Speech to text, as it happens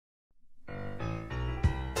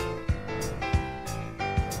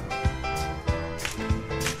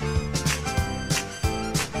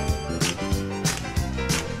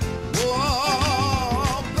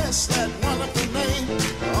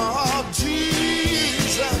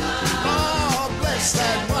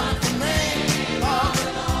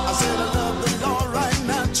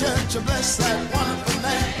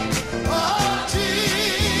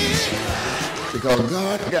Because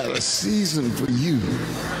God got a season for you.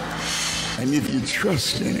 And if you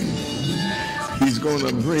trust in him, he's going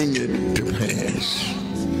to bring it to pass.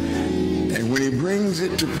 And when he brings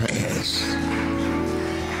it to pass,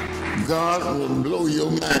 God will blow your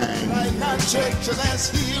mind. Right now, church, that's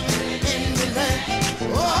healing in the land.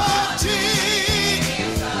 Oh,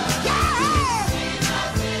 Jesus. Yeah.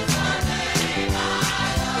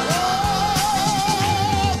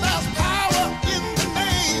 Oh, there's power in the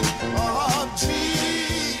name of Jesus.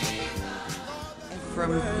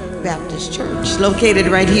 From Baptist Church, located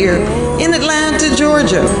right here in Atlanta,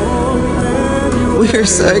 Georgia. We're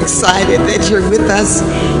so excited that you're with us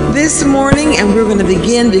this morning, and we're going to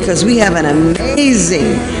begin because we have an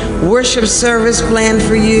amazing worship service planned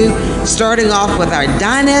for you, starting off with our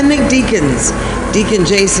dynamic deacons, Deacon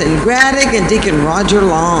Jason Graddick and Deacon Roger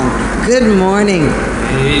Long. Good morning.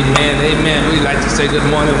 Amen, amen. We'd like to say good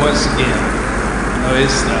morning once again.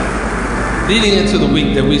 It's leading into the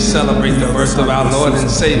week that we celebrate the birth of our Lord and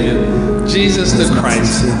Savior, Jesus the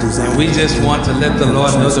Christ. And we just want to let the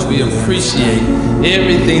Lord know that we appreciate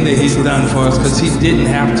everything that he's done for us, because he didn't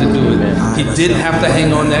have to do it. He didn't have to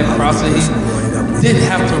hang on that cross, and he didn't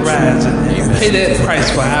have to rise and pay that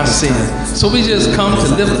price for our sin. So we just come to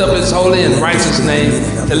lift up his holy and righteous name,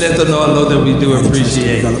 to let the Lord know that we do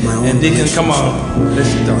appreciate it. And Deacon, come on, let's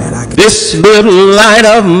start. This little light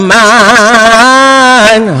of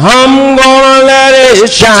mine, I'm gonna let it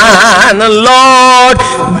shine, Lord.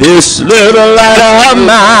 This little light of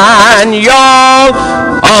mine, y'all,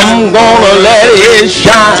 I'm gonna let it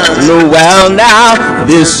shine. Well now,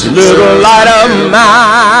 this little light of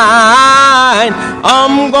mine,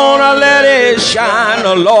 I'm gonna let it shine,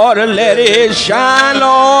 Lord, let it shine,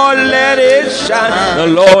 Lord, let it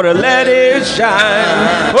shine, Lord, let it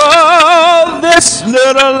shine. Oh, this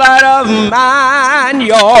little light of mine,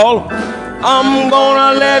 y'all, I'm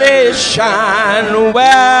gonna let it shine.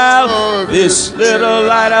 Well, this little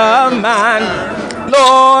light of mine,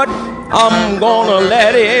 Lord, I'm gonna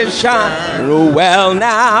let it shine. Well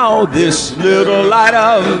now, this little light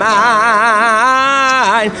of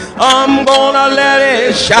mine, I'm gonna let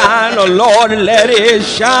it shine. Oh Lord, let it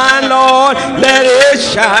shine, Lord, let it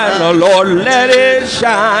shine. Oh Lord, let it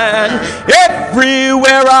shine.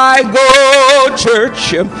 Everywhere I go,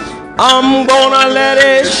 church, I'm gonna let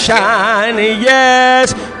it shine.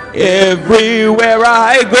 Yes, everywhere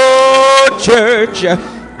I go, church,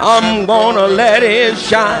 I'm gonna let it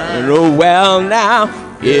shine. Oh, well now,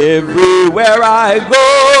 everywhere I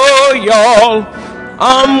go, y'all,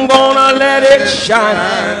 I'm gonna let it shine.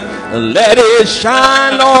 Let it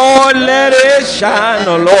shine, Lord, let it shine.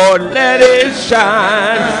 Oh, Lord, let it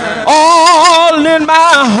shine. All in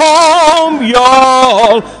my home,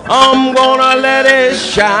 y'all, I'm gonna let it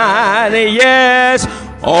shine. Yes,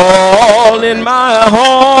 all in my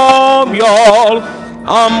home, y'all,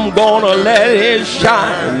 I'm gonna let it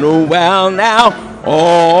shine. Oh, well now,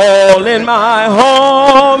 all in my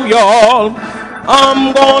home, y'all,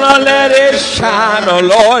 I'm gonna let it shine. Oh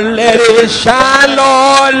Lord, let it shine,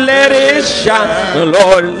 Lord, let it shine. Oh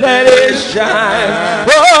Lord, let it shine.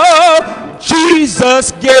 Oh,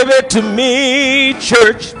 Jesus gave it to me,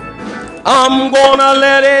 church, I'm gonna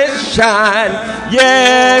let it shine.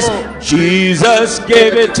 Yes, Jesus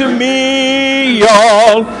gave it to me,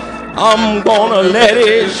 y'all, I'm gonna let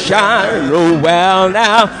it shine. Oh, well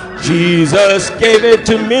now, Jesus gave it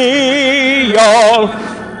to me, y'all,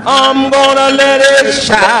 I'm gonna let it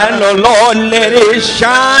shine. Oh Lord, let it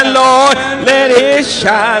shine, Lord, let it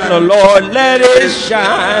shine. Oh Lord, let it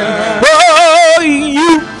shine. Oh,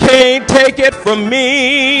 you can't take it from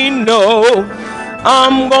me, no,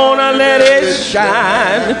 I'm gonna let it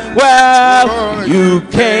shine. Well, you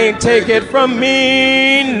can't take it from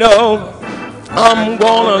me, no, I'm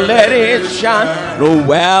gonna let it shine. Oh,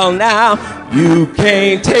 well now, you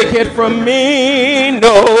can't take it from me,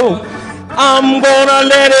 no, I'm gonna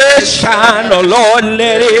let it shine. Oh Lord,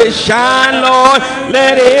 let it shine, Lord,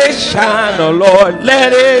 let it shine. Oh Lord,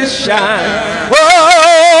 let it shine.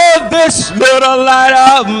 Oh, this little light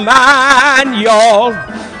of mine, y'all,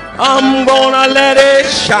 I'm gonna let it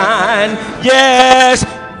shine. Yes,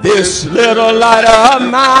 this little light of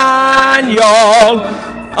mine, y'all,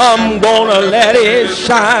 I'm gonna let it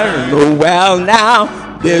shine. Oh, well now,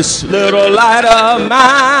 this little light of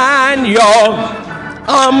mine, y'all,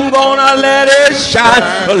 I'm gonna let it shine.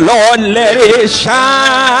 Oh Lord, let it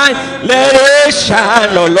shine, let it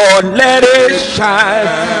shine. Oh Lord, let it shine.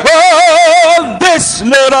 Oh, this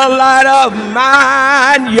little light of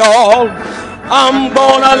mine, y'all, I'm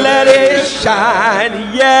gonna let it shine.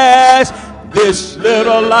 Yes, this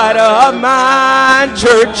little light of mine,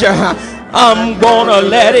 church, I'm gonna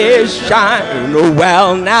let it shine.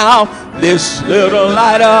 Well now, this little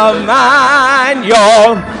light of mine,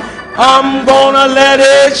 y'all, I'm gonna let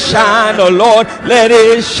it shine, oh Lord, let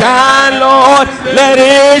it shine, Lord, let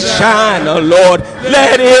it shine, oh Lord,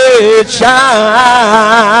 let it shine.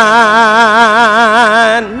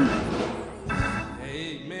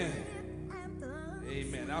 Amen.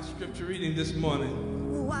 Amen. Our scripture reading this morning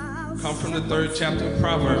come from the 3rd chapter of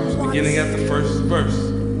Proverbs, beginning at the 1st verse.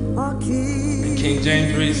 And King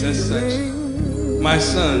James reads as such: My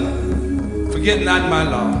son, forget not my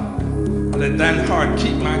law, let thine heart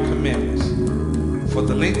keep my commandments. For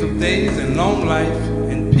the length of days and long life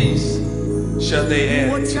and peace shall they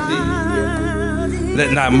add to thee.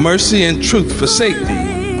 Let not mercy and truth forsake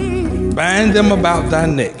thee. Bind them about thy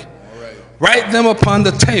neck. Write them upon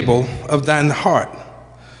the table of thine heart.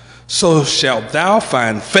 So shalt thou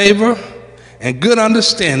find favor and good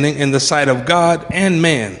understanding in the sight of God and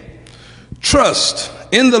man. Trust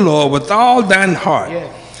in the Lord with all thine heart,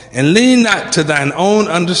 and lean not to thine own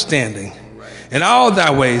understanding. In all thy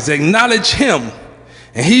ways acknowledge him,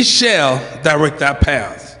 and he shall direct thy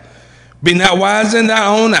paths. Be not wise in thy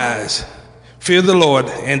own eyes. Fear the Lord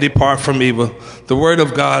and depart from evil. The word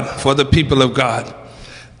of God for the people of God.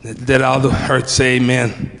 That all the earth say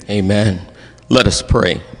amen. Amen. Let us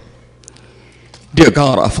pray. Dear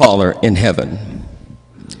God, our Father in heaven,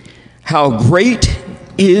 how great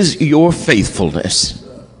is your faithfulness.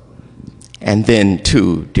 And then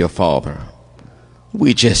too, dear Father,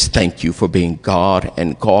 we just thank you for being God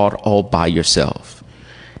and God all by yourself.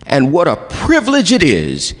 And what a privilege it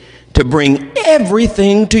is to bring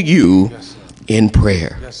everything to you in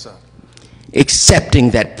prayer. Yes, sir.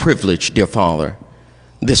 Accepting that privilege, dear Father,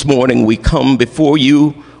 this morning we come before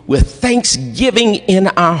you with thanksgiving in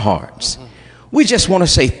our hearts. We just want to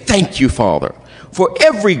say thank you, Father, for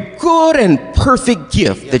every good and perfect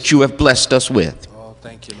gift that you have blessed us with. Oh,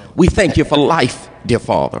 thank you, Lord. We thank you for life, dear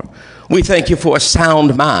Father. We thank you for a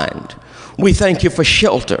sound mind. We thank you for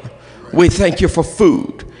shelter. We thank you for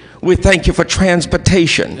food. We thank you for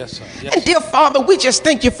transportation. Yes, sir. Yes, and dear Father, we just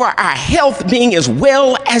thank you for our health being as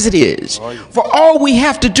well as it is. For all we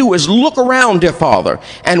have to do is look around, dear Father,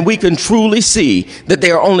 and we can truly see that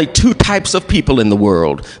there are only two types of people in the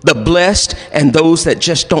world: the blessed and those that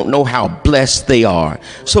just don't know how blessed they are.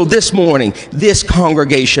 So this morning, this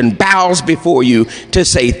congregation bows before you to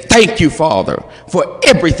say thank you, Father, for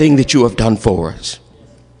everything that you have done for us.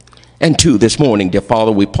 And too, this morning, dear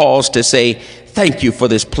Father, we pause to say thank you for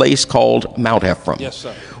this place called Mount Ephraim. Yes,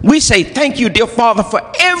 sir. We say thank you, dear Father, for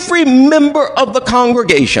every member of the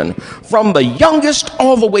congregation, from the youngest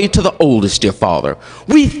all the way to the oldest, dear Father.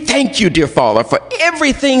 We thank you, dear Father, for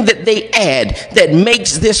everything that they add that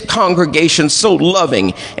makes this congregation so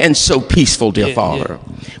loving and so peaceful, dear Father.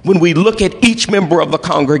 When we look at each member of the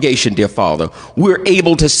congregation, dear Father, we're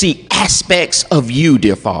able to see aspects of you,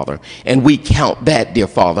 dear Father, and we count that, dear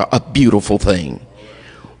Father, a beautiful thing.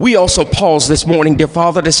 We also pause this morning, dear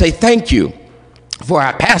Father, to say thank you for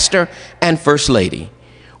our pastor and first lady.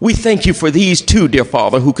 We thank you for these two, dear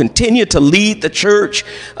Father, who continue to lead the church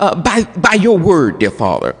by your word, dear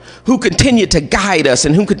Father, who continue to guide us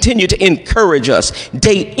and who continue to encourage us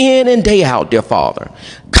day in and day out, dear Father,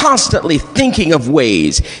 constantly thinking of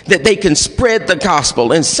ways that they can spread the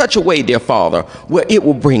gospel in such a way, dear Father, where it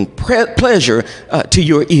will bring pleasure to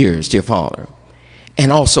your ears, dear Father. And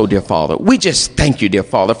also, dear Father, we just thank you, dear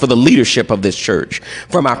Father, for the leadership of this church,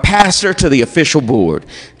 from our pastor to the official board,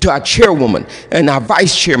 to our chairwoman and our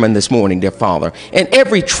vice chairman this morning, dear Father, and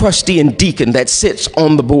every trustee and deacon that sits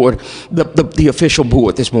on the board, the official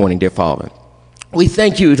board this morning, dear Father. We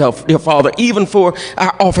thank you, dear Father, even for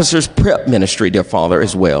our officers' prep ministry, dear Father,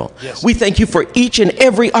 as well. Yes. We thank you for each and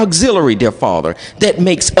every auxiliary, dear Father, that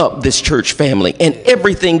makes up this church family and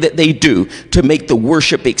everything that they do to make the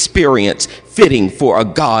worship experience fitting for a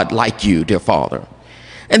God like you, dear Father.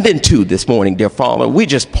 And then too, this morning, dear Father, we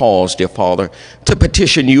just pause, dear Father, to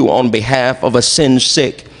petition you on behalf of a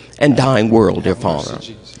sin-sick and dying world, dear Father.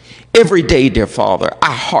 Every day, dear Father,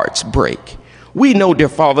 our hearts break. We know, dear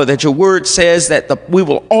Father, that your word says that we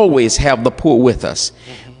will always have the poor with us.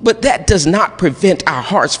 But that does not prevent our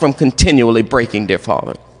hearts from continually breaking, dear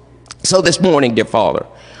Father. So this morning, dear Father,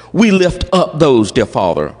 we lift up those, dear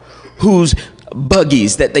Father, whose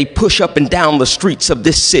buggies that they push up and down the streets of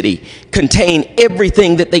this city contain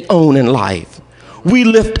everything that they own in life. We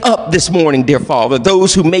lift up this morning, dear Father,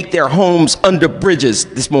 those who make their homes under bridges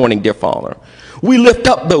this morning, dear Father. We lift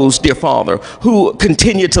up those, dear Father, who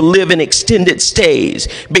continue to live in extended stays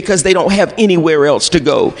because they don't have anywhere else to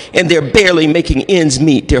go and they're barely making ends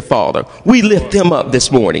meet, dear Father. We lift them up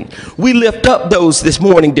this morning. We lift up those this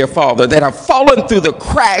morning, dear Father, that have fallen through the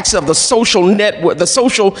cracks of the social network, the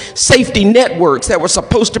social safety networks that were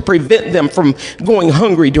supposed to prevent them from going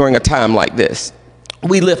hungry during a time like this.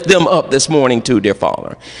 We lift them up this morning too, dear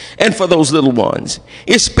Father. And for those little ones,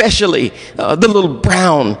 especially the little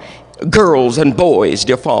brown girls and boys,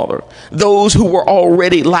 dear Father, those who were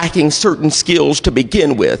already lacking certain skills to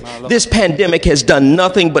begin with. This pandemic has done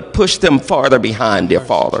nothing but push them farther behind, dear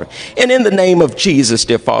Father. And in the name of Jesus,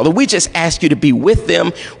 dear Father, we just ask you to be with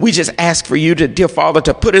them. We just ask for you to, dear Father,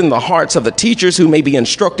 to put in the hearts of the teachers who may be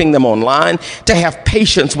instructing them online to have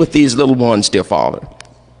patience with these little ones, dear Father.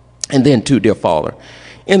 And then too, dear Father,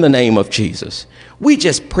 in the name of Jesus, we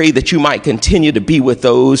just pray that you might continue to be with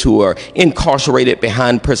those who are incarcerated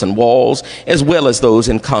behind prison walls, as well as those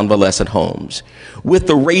in convalescent homes. With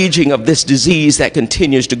the raging of this disease that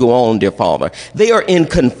continues to go on, dear Father, they are in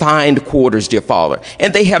confined quarters, dear Father,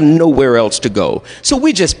 and they have nowhere else to go. So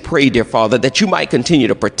we just pray, dear Father, that you might continue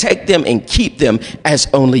to protect them and keep them as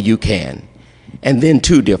only you can. And then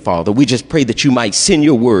too, dear Father, we just pray that you might send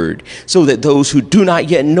your word so that those who do not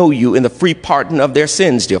yet know you in the free pardon of their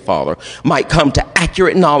sins, dear Father, might come to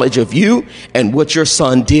accurate knowledge of you and what your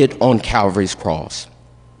Son did on Calvary's cross.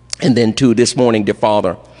 And then too, this morning, dear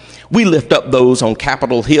Father, we lift up those on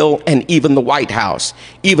Capitol Hill and even the White House,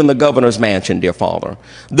 even the governor's mansion, dear Father,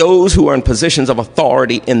 those who are in positions of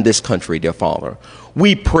authority in this country, dear Father.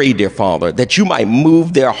 We pray, dear Father, that you might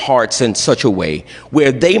move their hearts in such a way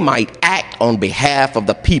where they might act on behalf of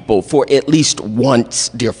the people for at least once,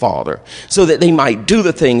 dear Father, so that they might do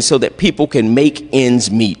the things so that people can make ends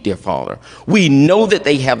meet, dear Father. We know that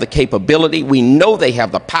they have the capability. We know they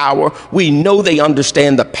have the power. We know they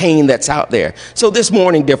understand the pain that's out there. So this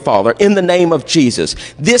morning, dear Father, in the name of Jesus,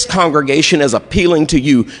 this congregation is appealing to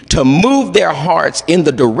you to move their hearts in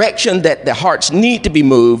the direction that the hearts need to be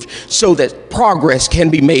moved so that progress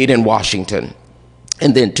can be made in Washington.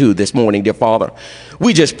 And then too, this morning, dear Father,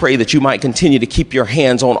 we just pray that you might continue to keep your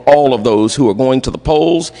hands on all of those who are going to the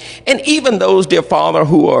polls, and even those, dear Father,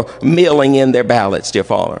 who are mailing in their ballots, dear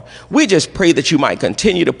Father. We just pray that you might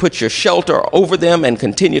continue to put your shelter over them and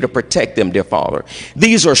continue to protect them, dear Father.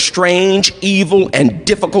 These are strange, evil, and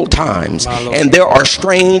difficult times, and there are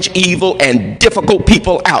strange, evil, and difficult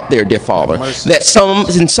people out there, dear Father, that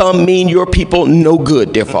some mean your people no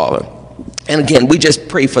good, dear Father. And again, we just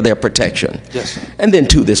pray for their protection. Yes. And then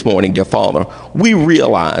too, this morning, dear Father, we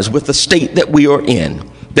realize with the state that we are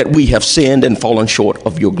in, that we have sinned and fallen short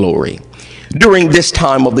of your glory. During this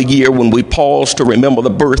time of the year when we pause to remember the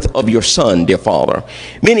birth of your Son, dear Father,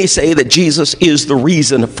 many say that Jesus is the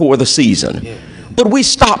reason for the season. Yeah. But we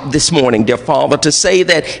stop this morning, dear Father, to say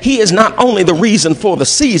that he is not only the reason for the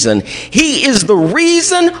season, he is the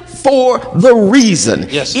reason for the reason.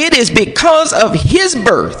 Yes. It is because of his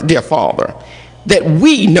birth, dear Father, that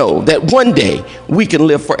we know that one day we can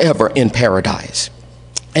live forever in paradise.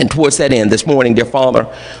 And towards that end, this morning, dear Father,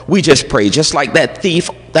 we just pray, just like that thief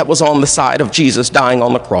that was on the side of Jesus dying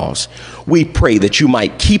on the cross, we pray that you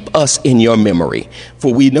might keep us in your memory.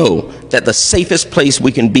 For we know that the safest place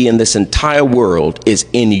we can be in this entire world is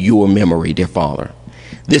in your memory, dear Father.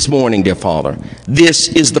 This morning, dear Father, this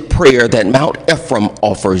is the prayer that Mount Ephraim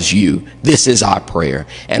offers you. This is our prayer.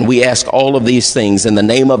 And we ask all of these things in the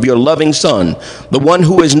name of your loving Son, the one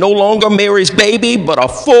who is no longer Mary's baby, but a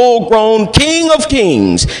full-grown King of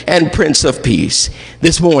Kings and Prince of Peace.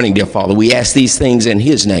 This morning, dear Father, we ask these things in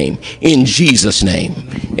his name, in Jesus' name.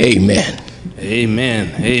 Amen.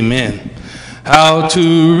 Amen. Amen. How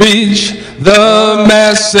to reach the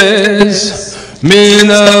masses,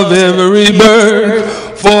 men of every birth.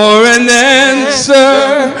 For an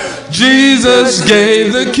answer, Jesus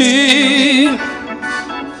gave the key.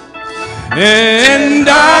 And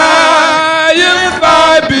if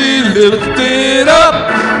I be lifted up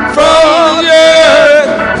from the earth,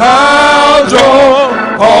 I'll draw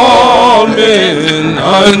all men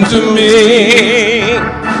unto me.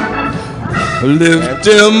 Lift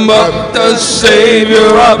him up, the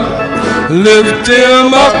Savior up. Lift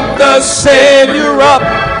him up, the Savior up.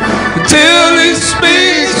 Till he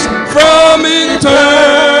speaks from eternity.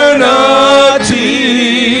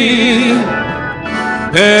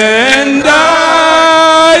 And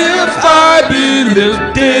if I be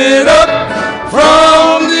lifted up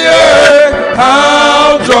from the earth,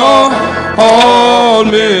 I'll draw all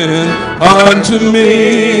men unto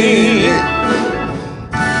me.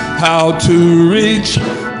 How to reach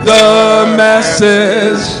the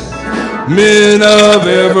masses, men of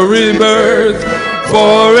every birth. For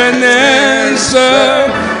For an answer,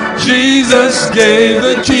 Jesus gave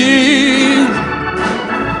the key.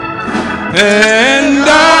 And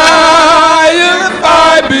if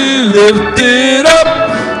I be lifted up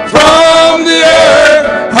from the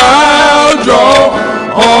earth, I'll draw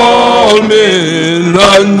all men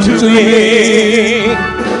unto me.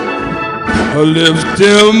 Lift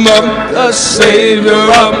him up, the Savior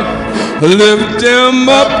up. Lift him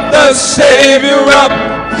up, the Savior up,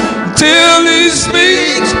 till he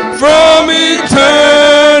speaks from eternity.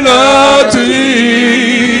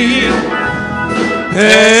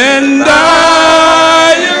 And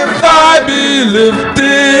if I be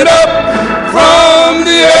lifted up from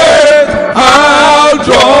the earth, I'll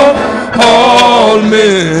draw all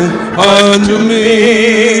men unto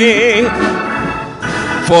me.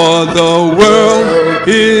 For the world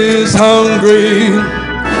is hungry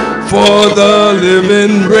for the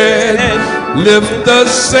living bread. Lift the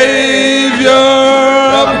Savior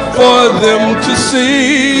up for them to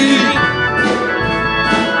see.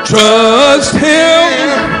 Trust him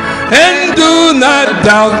and do not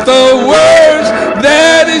doubt the words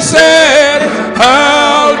that he said.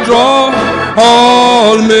 I'll draw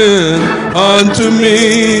all men unto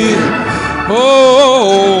me.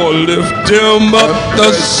 Oh, lift him up,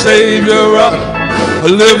 the Savior up.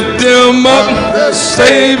 Lift him up, the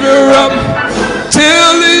Savior up,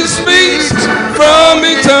 till he speaks from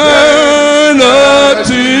eternity.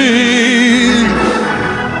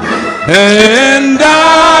 And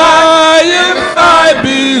if I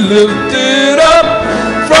be lifted up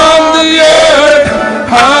from the earth,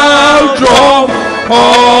 I'll draw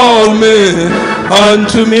all men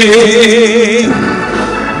unto me.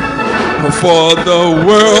 For the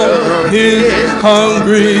world is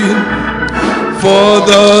hungry for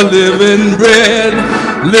the living bread.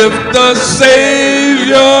 Lift the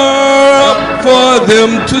Savior up for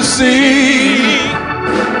them to see.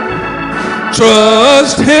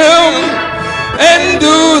 Trust him and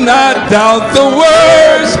do not doubt the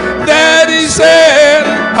words that he said.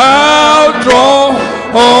 I'll draw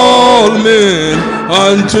all men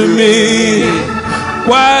unto me.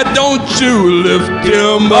 Why don't you lift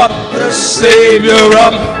him up, the Savior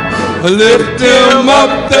up? Lift him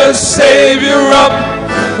up, the Savior up,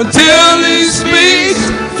 until he speaks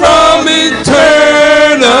from eternity.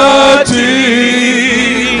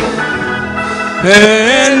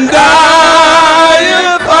 And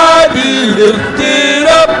if I be lifted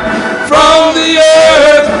up from the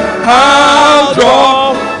earth, I'll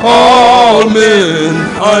draw all men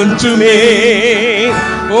unto me.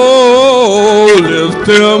 Oh, lift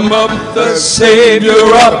him up, the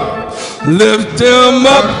Savior up. Lift him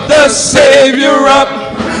up, the Savior up,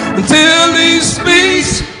 until he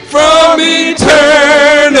speaks from eternity.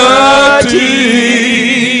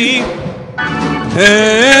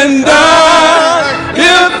 And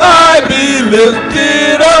if I be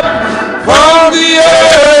lifted up from the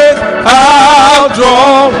earth, I'll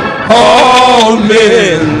draw all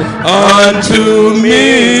men unto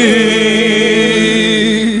me.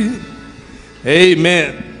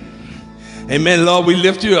 Amen. Amen, Lord, we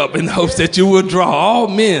lift you up in hopes that you will draw all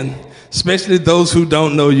men, especially those who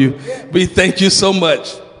don't know you. We thank you so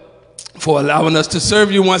much for allowing us to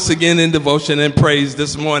serve you once again in devotion and praise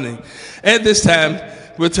this morning. At this time,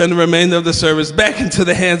 we'll turn the remainder of the service back into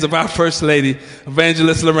the hands of our First Lady,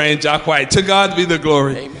 Evangelist Lorraine Jock White. To God be the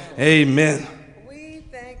glory. Amen. We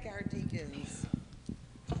thank our deacons.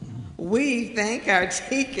 We thank our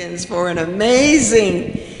deacons for an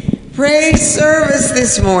amazing praise service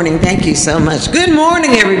this morning. Thank you so much. Good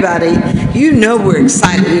morning, everybody. You know we're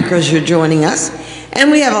excited because you're joining us. And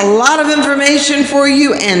we have a lot of information for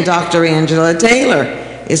you, and Dr. Angela Taylor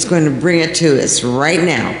is going to bring it to us right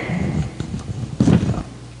now.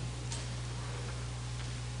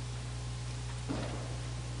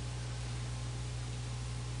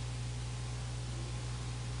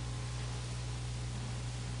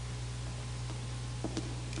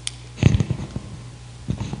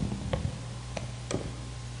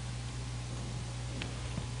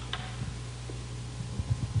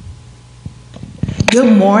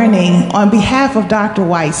 Good morning. On behalf of Dr.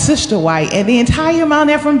 White, Sister White, and the entire Mount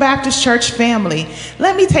Ephraim Baptist Church family,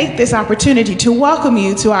 let me take this opportunity to welcome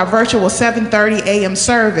you to our virtual 7:30 a.m.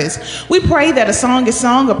 service. We pray that a song is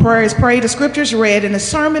sung, a prayer is prayed, a scripture is read, and a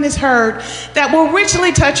sermon is heard that will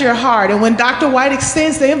richly touch your heart. And when Dr. White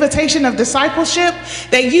extends the invitation of discipleship,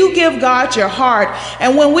 that you give God your heart.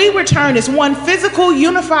 And when we return as one physical,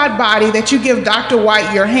 unified body, that you give Dr.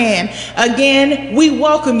 White your hand. Again, we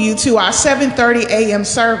welcome you to our 7:30 a.m. a.m.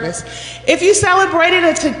 service. If you celebrated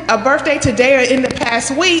a birthday today or in the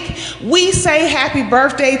past week, we say happy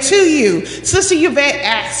birthday to you. Sister Yvette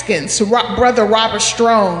Askins, Brother Robert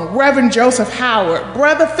Strong, Reverend Joseph Howard,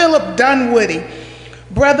 Brother Philip Dunwoody,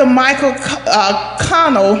 Brother Michael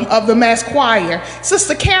Connell of the Mass Choir,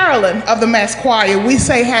 Sister Carolyn of the Mass Choir, we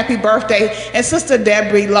say happy birthday, and Sister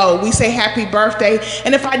Debbie Lowe, we say happy birthday.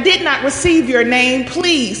 And if I did not receive your name,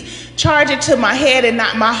 please charge it to my head and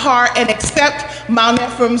not my heart and accept Mount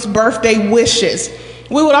Ephraim's birthday wishes.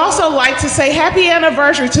 We would also like to say happy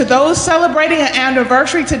anniversary to those celebrating an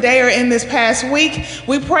anniversary today or in this past week.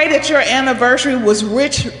 We pray that your anniversary was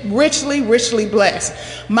richly blessed.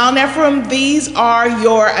 Mount Ephraim, these are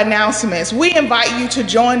your announcements. We invite you to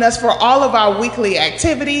join us for all of our weekly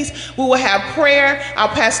activities. We will have prayer, our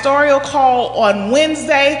pastoral call on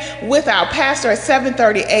Wednesday with our pastor at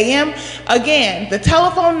 7:30 a.m. Again, the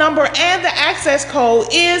telephone number and the access code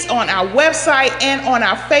is on our website and on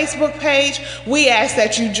our Facebook page. We ask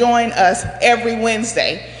that you join us every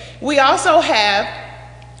Wednesday. We also have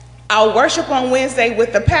our worship on Wednesday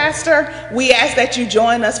with the pastor. We ask that you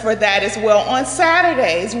join us for that as well. On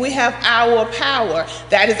Saturdays, we have Our Power.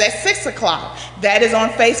 That is at 6 o'clock. That is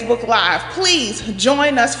on Facebook Live. Please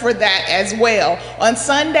join us for that as well. On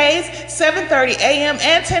Sundays, 7:30 a.m.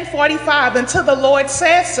 and 10:45 until the Lord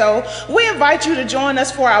says so. We invite you to join us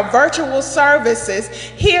for our virtual services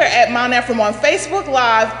here at Mount Ephraim on Facebook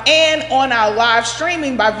Live and on our live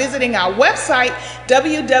streaming by visiting our website,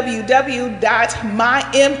 www.mybc.com.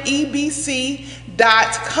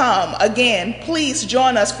 Again, please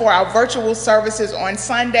join us for our virtual services on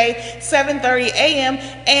Sunday, 7:30 a.m.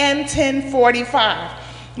 and 10:45.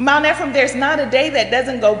 Mount Ephraim, there's not a day that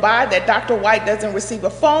doesn't go by that Dr. White doesn't receive a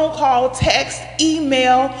phone call, text,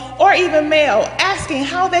 email, or even mail asking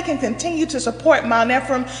how they can continue to support Mount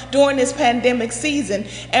Ephraim during this pandemic season.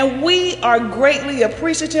 And we are greatly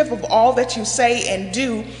appreciative of all that you say and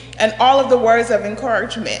do and all of the words of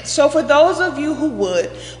encouragement. So for those of you who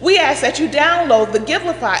would, we ask that you download the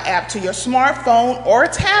Givelify app to your smartphone or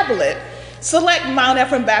tablet. Select Mount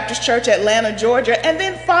Ephraim Baptist Church, Atlanta, Georgia, and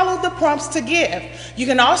then follow the prompts to give. You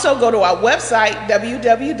can also go to our website,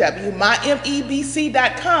 www.mybc.com.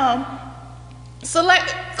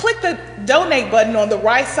 Click the donate button on the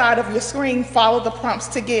right side of your screen, follow the prompts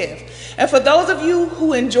to give. And for those of you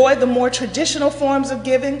who enjoy the more traditional forms of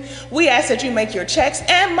giving, we ask that you make your checks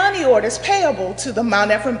and money orders payable to the Mount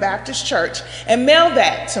Ephraim Baptist Church and mail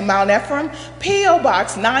that to Mount Ephraim, P.O.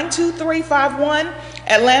 Box 92351,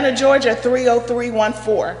 Atlanta, Georgia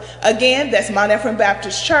 30314. Again, that's Mount Ephraim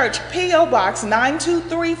Baptist Church, P.O. Box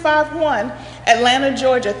 92351, Atlanta,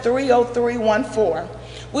 Georgia 30314.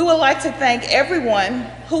 We would like to thank everyone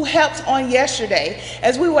who helped on yesterday,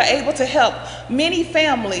 as we were able to help many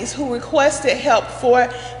families who requested help for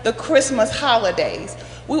the Christmas holidays.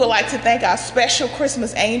 We would like to thank our special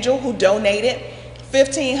Christmas angel who donated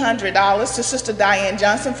 $1,500 to Sister Diane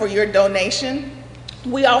Johnson for your donation.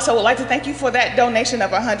 We also would like to thank you for that donation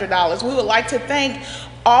of $100. We would like to thank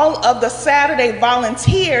all of the Saturday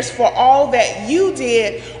volunteers for all that you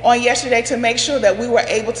did on yesterday to make sure that we were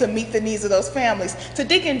able to meet the needs of those families. To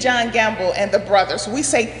Deacon John Gamble and the brothers, we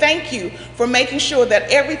say thank you for making sure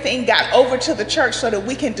that everything got over to the church so that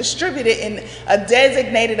we can distribute it in a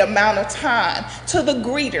designated amount of time. To the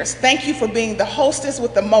greeters, thank you for being the hostess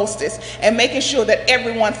with the mostest and making sure that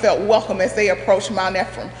everyone felt welcome as they approached Mount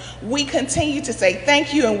Ephraim. We continue to say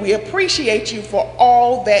thank you and we appreciate you for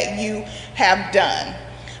all that you have done.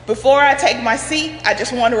 Before I take my seat, I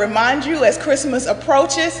just want to remind you as Christmas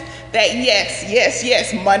approaches that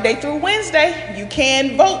yes, Monday through Wednesday, you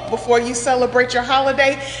can vote before you celebrate your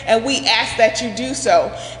holiday, and we ask that you do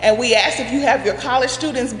so. And we ask if you have your college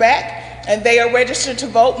students back and they are registered to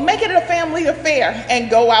vote, make it a family affair and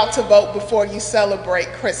go out to vote before you celebrate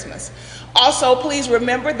Christmas. Also, please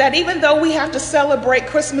remember that even though we have to celebrate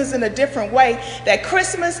Christmas in a different way, that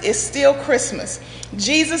Christmas is still Christmas.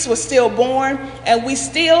 Jesus was still born, and we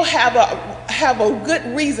still have a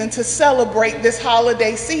good reason to celebrate this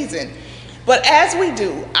holiday season. But as we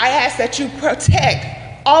do, I ask that you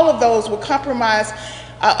protect all of those with compromised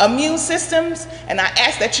immune systems, and I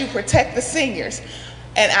ask that you protect the seniors.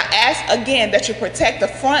 And I ask again that you protect the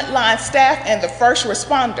frontline staff and the first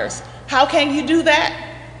responders. How can you do that?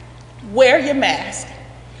 Wear your mask,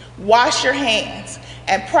 wash your hands,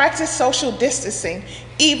 and practice social distancing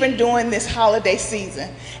even during this holiday season.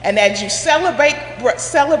 And as you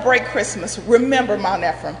celebrate Christmas, remember, Mount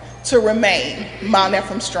Ephraim, to remain Mount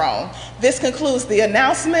Ephraim strong. This concludes the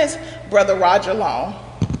announcements. Brother Roger Long.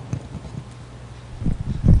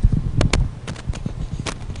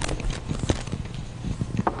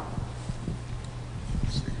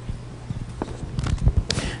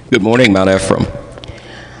 Good morning, Mount Ephraim.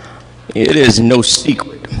 It is no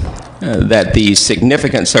secret that the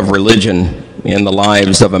significance of religion in the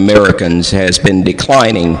lives of Americans has been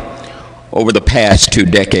declining over the past 2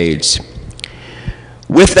 decades.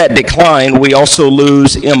 With that decline, we also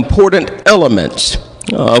lose important elements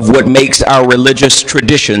of what makes our religious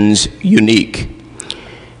traditions unique.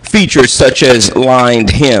 Features such as lined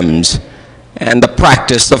hymns and the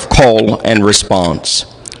practice of call and response.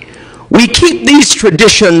 We keep these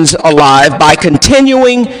traditions alive by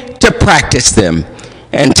continuing to practice them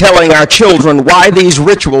and telling our children why these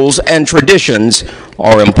rituals and traditions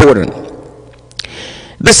are important.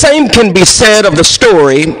 The same can be said of the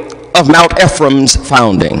story of Mount Ephraim's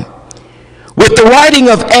founding. With the writing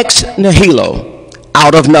of Ex Nihilo,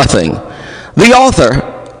 Out of Nothing, the author,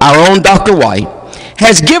 our own Dr. White,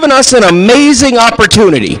 has given us an amazing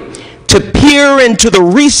opportunity to peer into the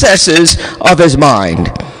recesses of his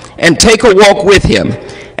mind and take a walk with him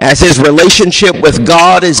as his relationship with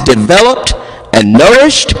God is developed and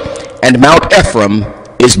nourished and Mount Ephraim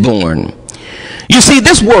is born. You see,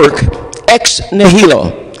 this work, Ex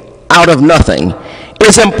Nihilo, Out of Nothing,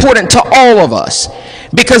 is important to all of us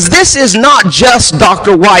because this is not just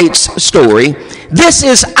Dr. White's story. This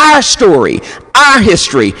is our story, our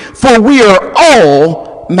history, for we are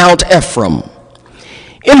all Mount Ephraim.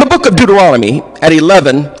 In the book of Deuteronomy at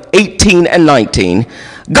 11, 18, and 19,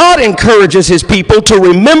 God encourages his people to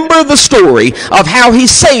remember the story of how he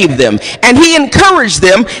saved them, and he encouraged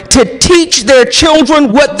them to teach their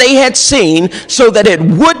children what they had seen so that it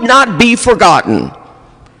would not be forgotten.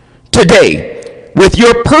 Today, with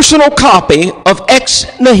your personal copy of Ex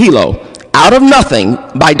Nihilo, Out of Nothing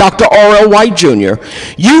by Dr. R.L. White Jr.,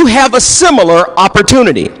 you have a similar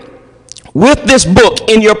opportunity. With this book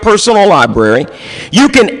in your personal library, you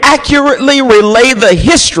can accurately relay the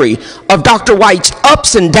history of Dr. White's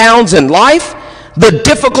ups and downs in life, the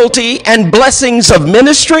difficulty and blessings of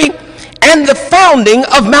ministry, and the founding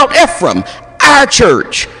of Mount Ephraim, our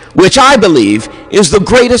church, which I believe is the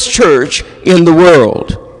greatest church in the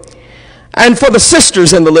world. And for the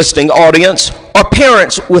sisters in the listening audience, or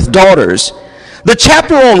parents with daughters, the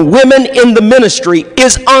chapter on women in the ministry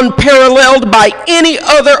is unparalleled by any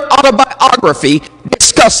other autobiography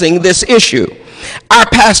discussing this issue. Our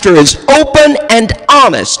pastor is open and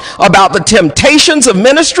honest about the temptations of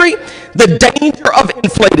ministry, the danger of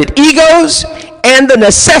inflated egos, and the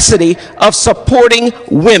necessity of supporting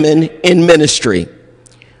women in ministry.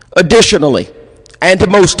 Additionally, and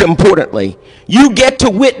most importantly, you get to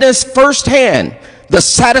witness firsthand the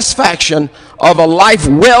satisfaction of a life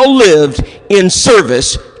well lived in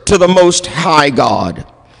service to the Most High God.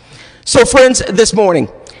 So friends, this morning,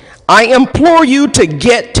 I implore you to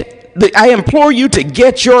get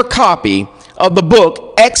your copy of the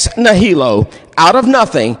book Ex Nihilo, Out of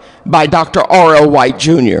Nothing by Dr. R.L. White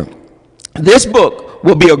Jr. This book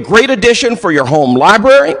will be a great addition for your home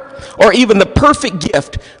library, or even the perfect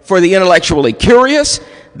gift for the intellectually curious,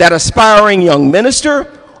 that aspiring young minister,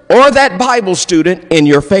 or that Bible student in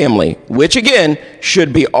your family, which again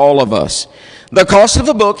should be all of us. The cost of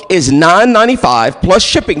the book is $9.95 plus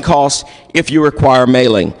shipping costs if you require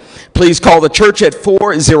mailing. Please call the church at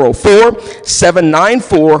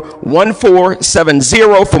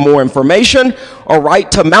 404-794-1470 for more information, or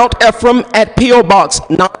write to Mount Ephraim at P.O. Box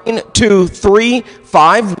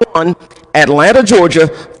 92351, Atlanta, Georgia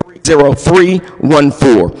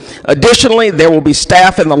 30314. Additionally, there will be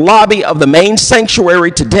staff in the lobby of the main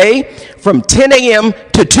sanctuary today from 10 a.m.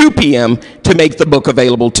 to 2 p.m. to make the book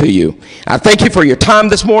available to you. I thank you for your time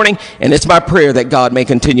this morning, and it's my prayer that God may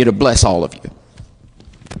continue to bless all of you.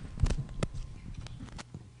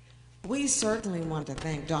 We certainly want to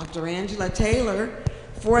thank Dr. Angela Taylor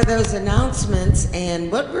for those announcements,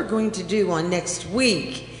 and what we're going to do on next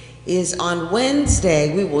week is on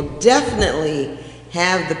Wednesday, we will definitely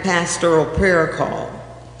have the pastoral prayer call.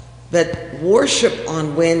 But worship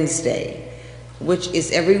on Wednesday, which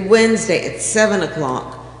is every Wednesday at 7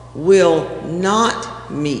 o'clock, will not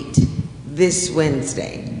meet this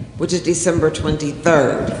Wednesday, which is December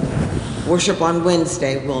 23rd. Worship on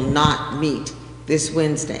Wednesday will not meet this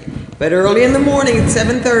Wednesday. But early in the morning at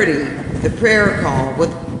 7:30, the prayer call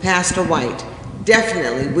with Pastor White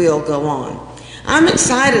definitely will go on. I'm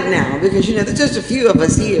excited now because, you know, there's just a few of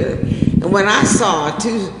us here. And when I saw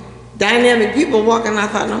two dynamic people walking, I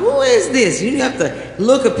thought, now who is this? You have to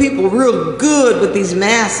look at people real good with these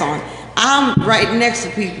masks on. I'm right next to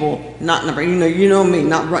people, you know me,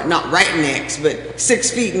 not right next, but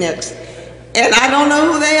 6 feet next. And I don't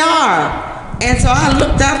know who they are. And so I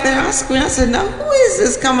looked out there, I screamed, I said, now who is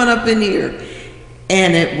this coming up in here?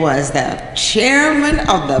 And it was the chairman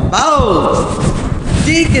of the board.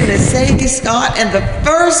 Deaconess Sadie Scott, and the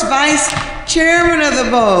first vice chairman of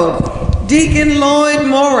the board, Deacon Lloyd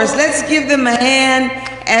Morris. Let's give them a hand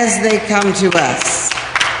as they come to us.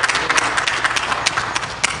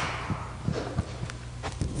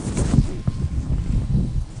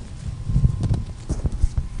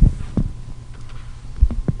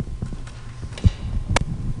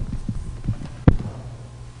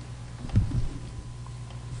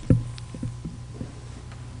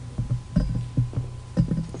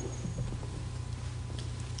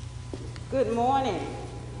 Good morning.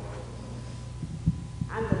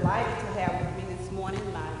 I'm delighted to have with me this morning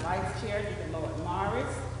my Vice Chair, Deacon Lloyd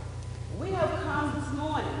Morris. We have come this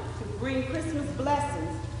morning to bring Christmas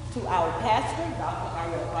blessings to our pastor, Dr.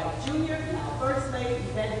 R.L. White Jr., and our First Lady,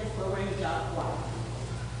 Evangelist Lorraine John White.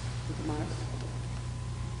 Deacon Morris.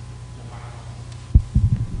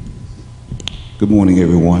 Good morning,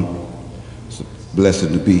 everyone. It's a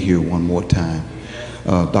blessing to be here one more time.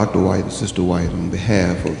 Dr. White and Sister White, on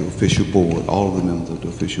behalf of the official board, all of the members of the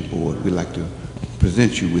official board, we'd like to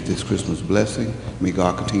present you with this Christmas blessing. May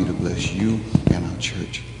God continue to bless you and our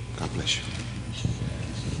church. God bless you.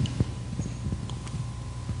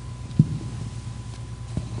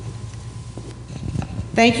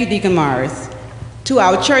 Thank you, Deacon Morris. To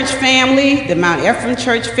our church family, the Mount Ephraim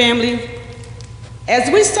church family,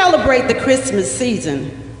 as we celebrate the Christmas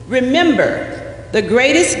season, remember the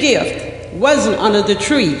greatest gift wasn't under the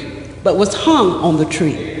tree, but was hung on the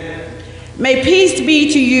tree. May peace be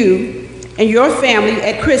to you and your family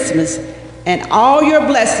at Christmas, and all your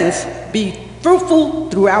blessings be fruitful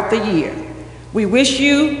throughout the year. We wish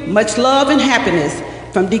you much love and happiness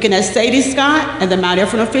from Deaconess Sadie Scott and the Mount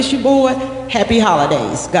Ephraim Official Board. Happy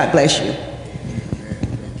holidays. God bless you.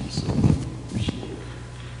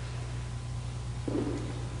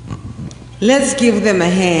 Let's give them a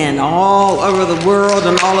hand all over the world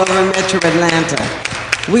and all over Metro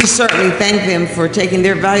Atlanta. We certainly thank them for taking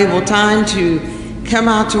their valuable time to come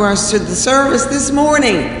out to the service this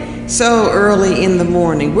morning, so early in the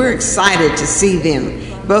morning. We're excited to see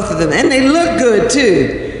them, both of them, and they look good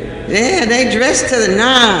too. Yeah, they dress to the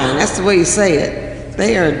nine. That's the way you say it.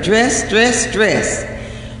 They are dressed.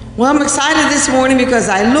 Well, I'm excited this morning because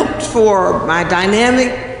I looked for my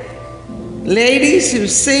dynamic ladies who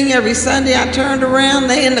sing every Sunday. I turned around,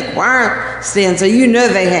 they in the choir stand, so you know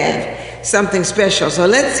they have something special. So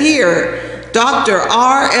let's hear Dr.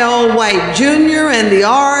 R.L. White Jr. and the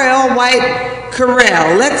R.L. White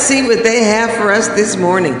Chorale. Let's see what they have for us this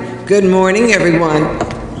morning. Good morning, everyone.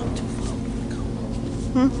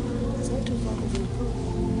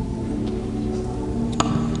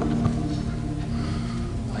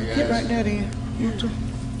 Get right there then.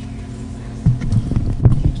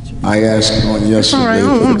 I asked on yesterday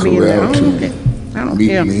for the chorale to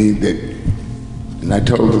meet me, and I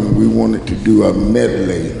told them we wanted to do a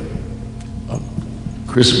medley of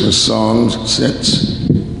Christmas songs since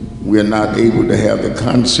we're not able to have the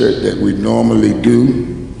concert that we normally do.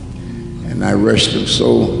 And I rushed them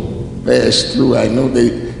so fast through. I know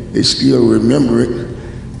they still remember it,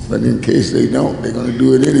 but in case they don't, they're going to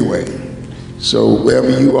do it anyway. So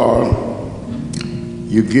wherever you are,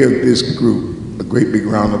 you give this group a great big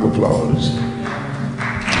round of applause.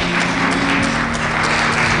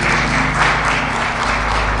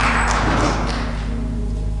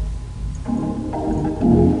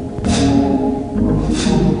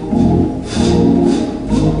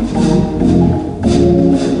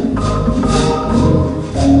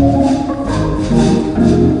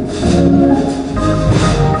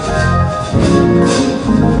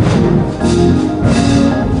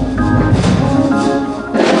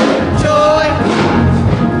 Joy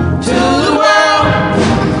to the world.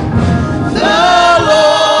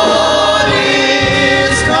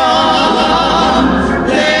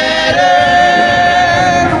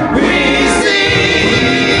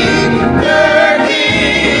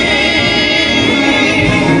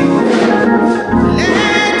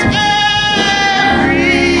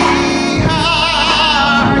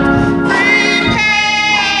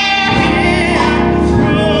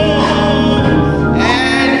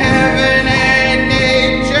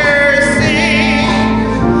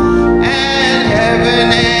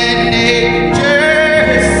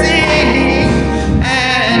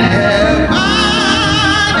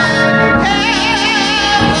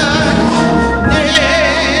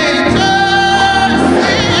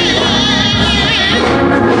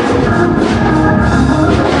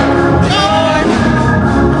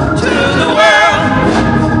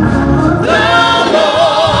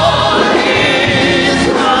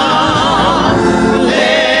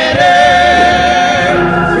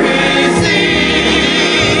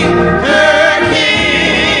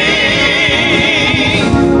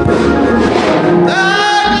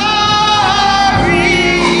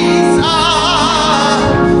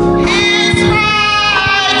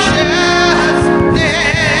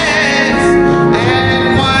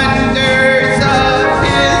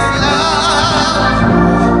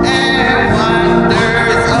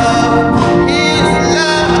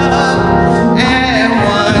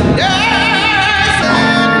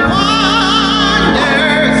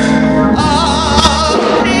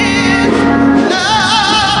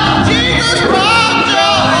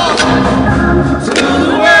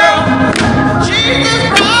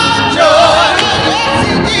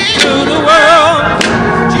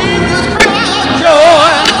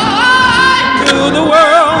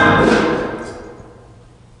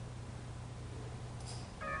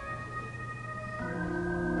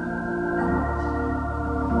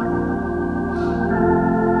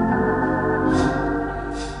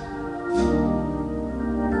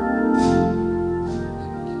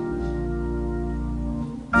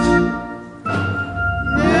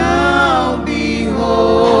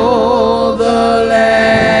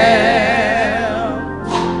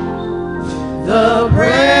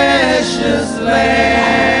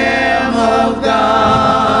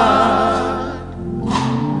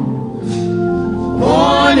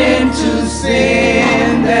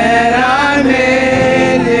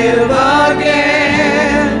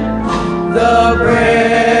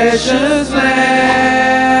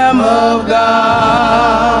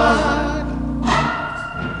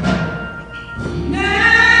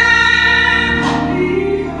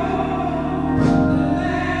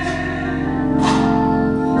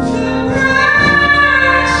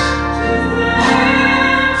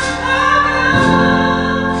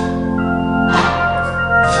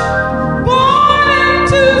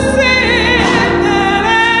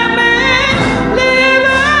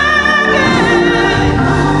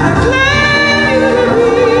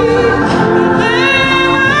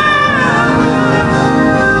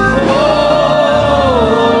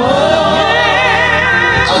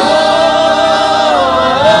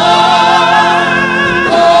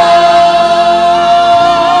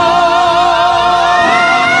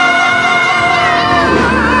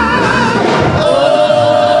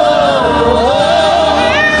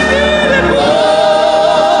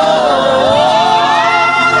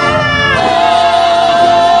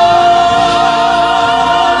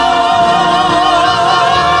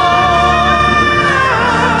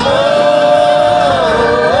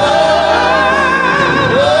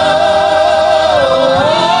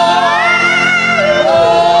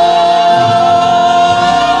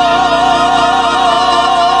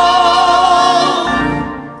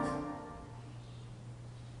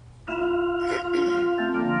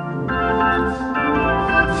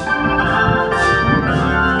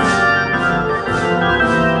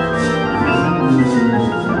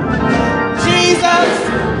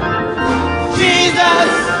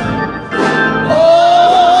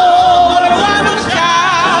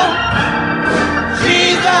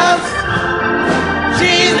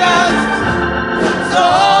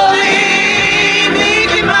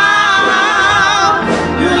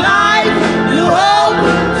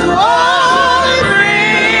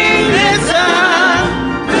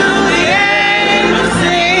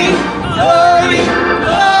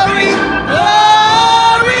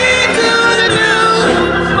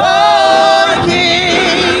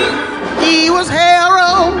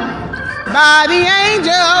 by the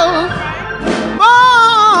angel,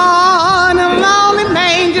 born in a lonely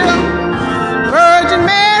manger, Virgin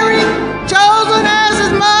Mary chosen as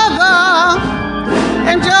his mother,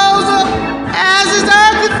 and Joseph as his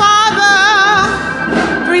earthly father.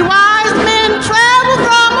 3 wise men traveled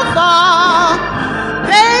from afar.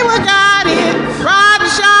 They were guided by the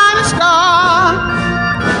shining star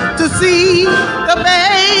to see the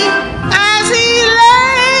babe as he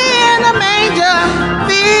lay in a manger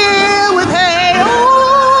filled with hay.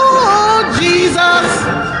 Oh, Jesus,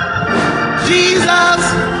 Jesus,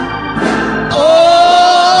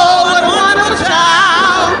 oh, what a wonderful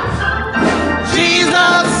child.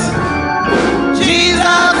 Jesus,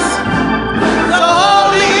 Jesus, the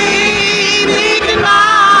holy, meek and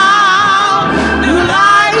mild. New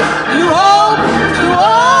life, new hope, to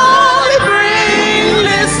all he brings.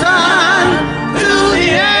 Listen to the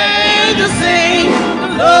angels sing,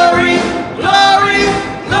 glory, glory,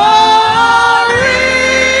 glory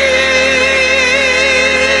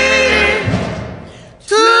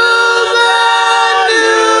to the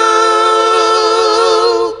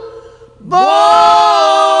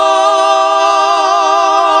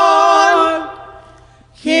newborn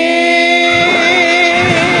King.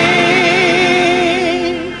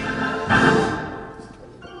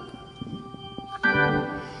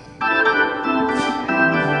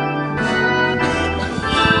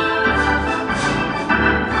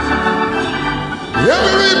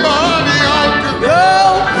 Everybody ought to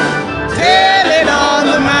Go tell it on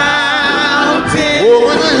the mountain,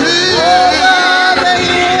 over the hill. over the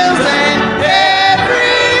hills and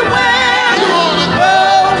everywhere. Go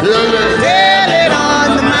Tell it. tell it on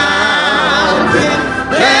the mountain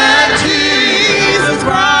that Jesus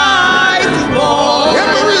Christ is born.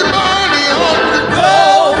 Everybody ought to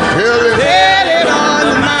Go tell it. tell it on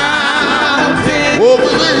the mountain,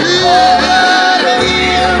 Over the hill. over the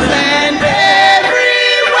hills and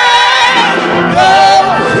everywhere. Go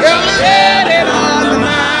Tell it. tell it on the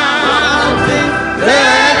mountain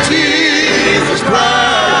that Jesus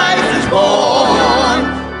Christ is born.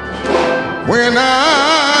 When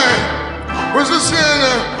I was a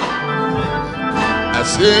sinner, I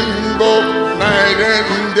sinned both night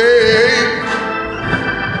and day.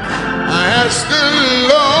 I asked the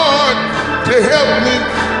Lord to help me.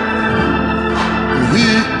 He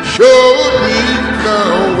showed me the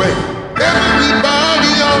way.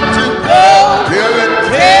 Everybody ought to tell it.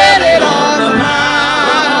 Tell it on the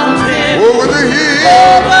mountain, Over the hill.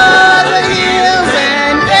 over the hills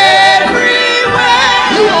and everywhere.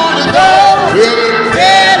 You ought to Go tell it.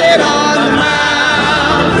 tell it on the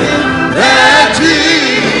mountain that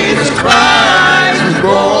Jesus Christ is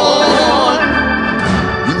born.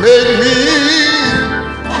 He made me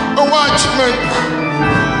a watchman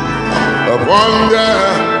upon the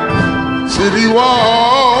city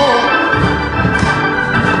wall.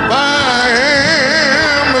 I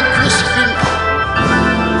am a Christian.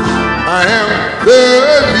 I am the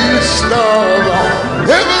least of all.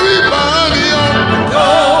 Everybody ought to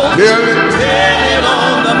tell it. Tell it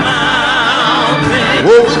on the mountain,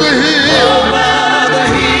 Over the hill. over the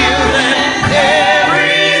hills and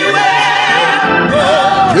everywhere. Go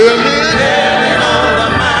Tell it. tell it on the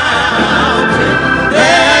mountain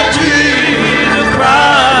that Jesus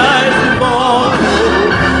Christ is born.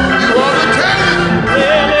 You ought to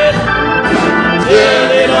tell it.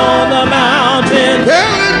 Tell it on the mountain.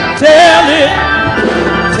 Tell it.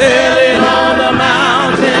 Tell it on the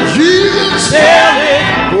mountain. Jesus. Tell it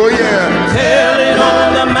Oh yeah.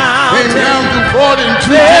 on the Came mountain. down to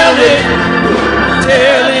 42 Tell years.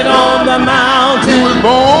 it on the He mountain. was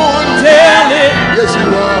born. Tell it Yes, he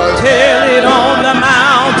was. on the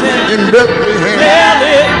mountain. In Bethlehem.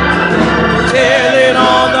 Tell it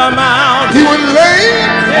on the mountain. He was laid.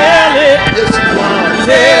 Tell it Yes, he was.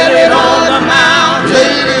 on the mountain.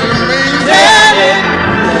 Laid in a manger.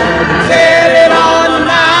 Tell it on the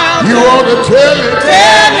mountain. You ought to tell it.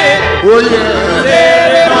 Tell it Oh yeah.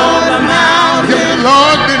 on the mountain. If the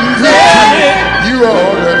Lord didn't do Tell it, it. you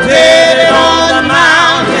ought to Tell it on the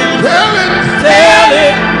mountain. tell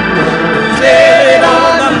it. Tell it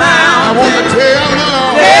on the I mountain. want to tell the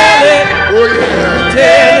Lord. Tell it Oh yeah.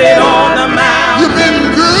 on the mountain. You've been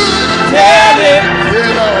good. Tell it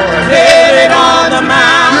Yeah, Lord. on the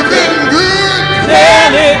mountain. You've been good.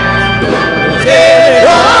 Tell it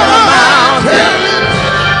on the mountain.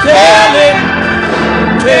 Tell it.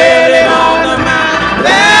 Tell it on the mountain.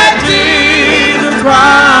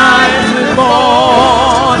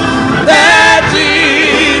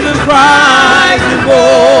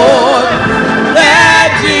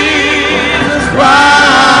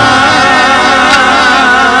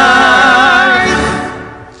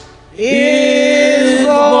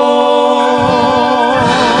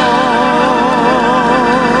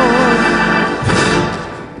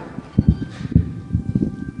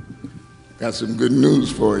 got some good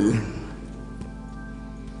news for you.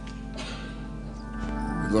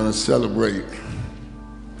 We're going to celebrate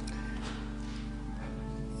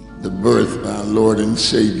the birth of our Lord and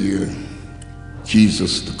Savior,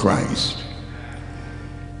 Jesus the Christ.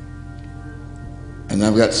 And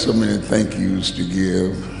I've got so many thank yous to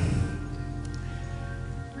give.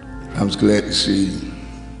 I was glad to see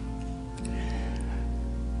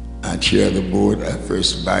our chair of the board, our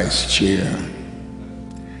first vice chair,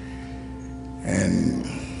 and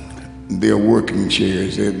they're working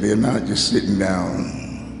chairs. They're not just sitting down.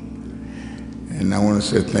 And I want to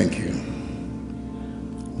say thank you.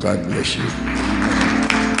 God bless you.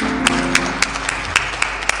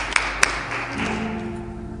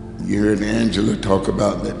 You heard Angela talk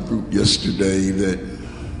about that group yesterday, that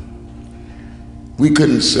we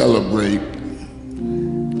couldn't celebrate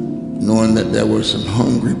knowing that there were some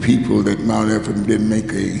hungry people, that Mount Ephraim didn't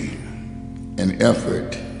make an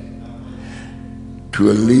effort to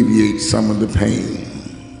alleviate some of the pain.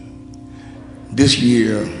 This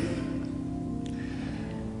year,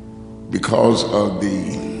 because of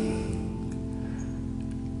the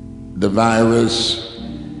virus,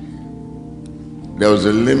 there was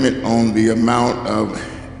a limit on the amount of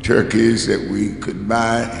turkeys that we could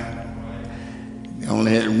buy. They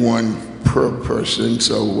only had one per person,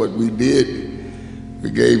 so what we did, we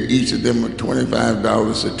gave each of them a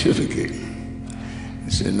 $25 certificate. I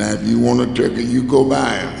said, now if you want a turkey, you go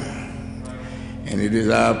buy them. And it is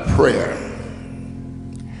our prayer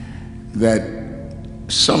that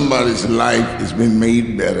somebody's life has been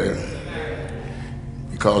made better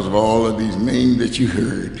because of all of these names that you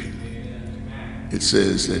heard. It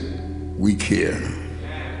says that we care.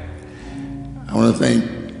 I want to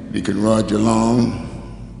thank Deacon Roger Long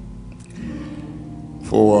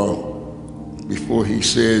for, before he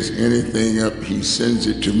says anything up, he sends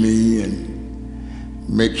it to me and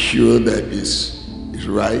makes sure that it's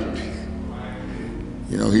right.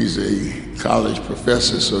 You know, he's a college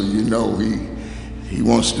professor, so you know he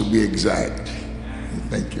wants to be exact.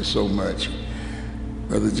 Thank you so much.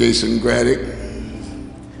 Brother Jason Graddick,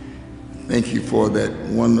 thank you for that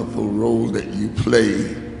wonderful role that you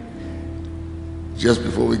play. Just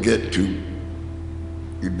before we get to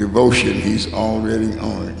your devotion, he's already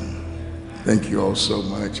on it. Thank you all so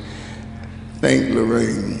much. Thank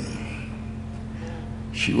Lorraine.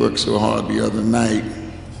 She worked so hard the other night.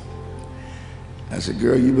 I said,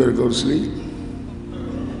 girl, you better go to sleep.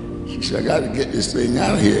 She said, I got to get this thing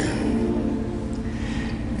out of here.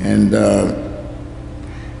 And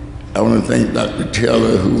I want to thank Dr.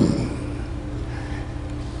 Taylor, who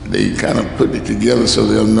they kind of put it together so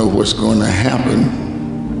they'll know what's going to happen.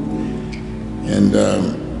 And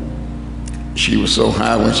she was so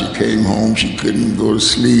high when she came home, she couldn't go to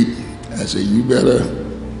sleep. I said, you better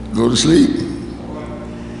go to sleep.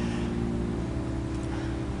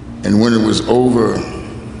 And when it was over,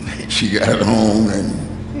 she got home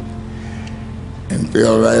and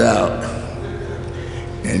fell right out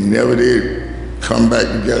and never did come back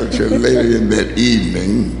together till later in that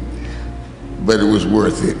evening, but it was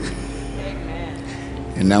worth it.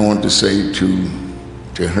 And I want to say to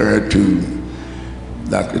her, to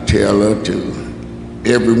Dr. Taylor, to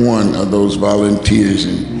every one of those volunteers.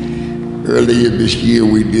 And earlier this year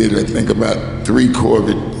we did, I think, about 3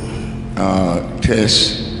 COVID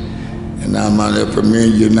tests. And now Mount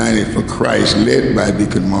Ephraim United for Christ, led by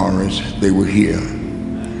Deacon Morris, they were here.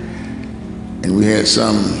 And we had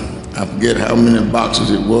some, I forget how many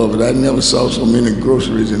boxes it was, but I never saw so many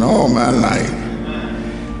groceries in all my life.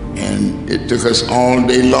 And it took us all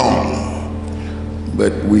day long.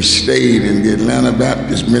 But we stayed in the Atlanta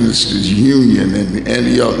Baptist Ministers Union and the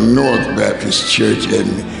Antioch North Baptist Church,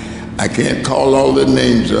 and I can't call all the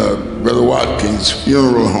names of Brother Watkins'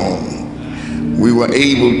 funeral home. We were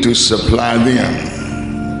able to supply them.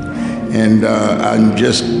 And I'm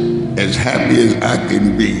just as happy as I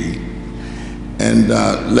can be. And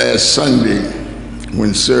last Sunday,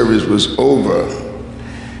 when service was over,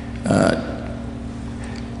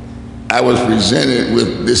 I was presented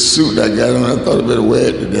with this suit I got on. I thought I better wear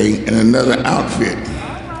it today, and another outfit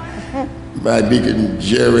by Deacon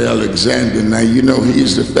Jerry Alexander. Now, you know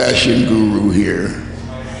he's the fashion guru here.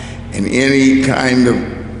 And any kind of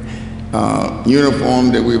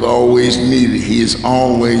uniform that we've always needed, he is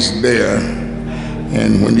always there.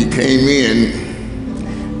 And when he came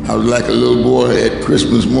in, I was like a little boy at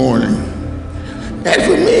Christmas morning. That's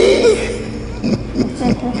for me.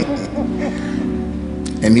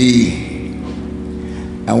 And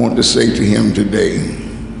I want to say to him today,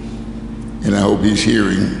 and I hope he's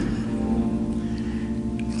hearing,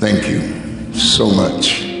 thank you so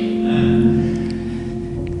much.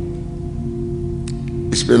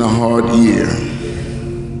 It's been a hard year.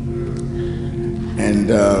 And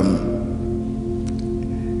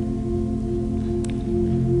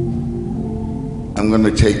I'm going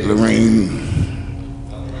to take Lorraine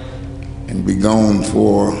and be gone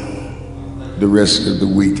for the rest of the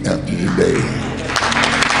week after today.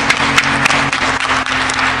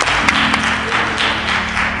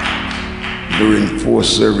 During 4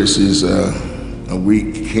 services a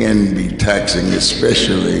week can be taxing,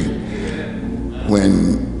 especially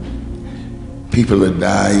when people are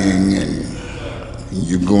dying and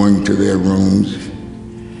you're going to their rooms.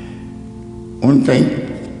 I want to thank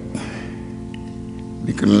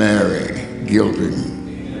Deacon Larry Gilpin.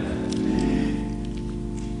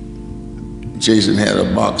 Jason had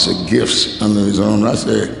a box of gifts under his arm. I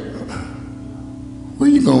said, where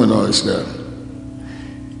you going with all this stuff?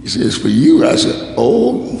 He says, for you. I said,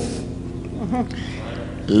 oh.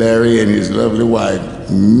 Larry and his lovely wife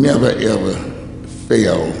never ever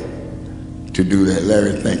fail to do that.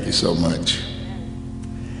 Larry, thank you so much.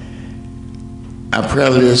 Our prayer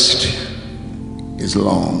list is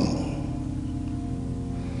long.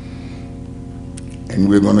 And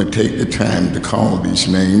we're going to take the time to call these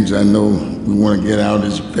names. I know we want to get out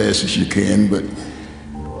as fast as you can, but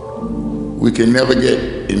we can never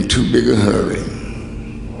get in too big a hurry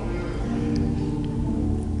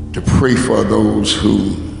to pray for those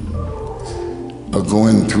who are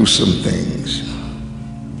going through some things.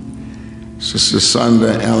 Sister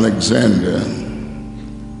Sandra Alexander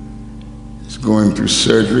is going through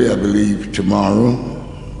surgery, I believe, tomorrow.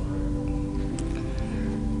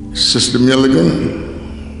 Sister Milligan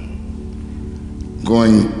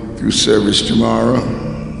going through service tomorrow.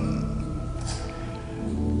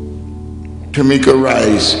 Tamika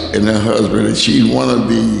Rice and her husband, and she's one of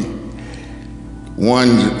the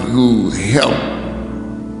ones who helped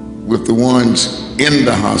with the ones in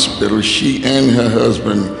the hospital. She and her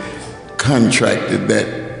husband contracted that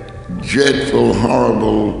dreadful,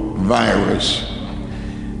 horrible virus.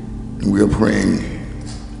 And we are praying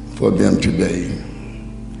for them today.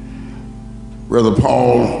 Brother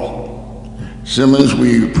Paul Simmons,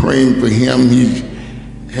 we are praying for him. He's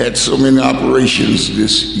had so many operations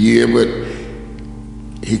this year, but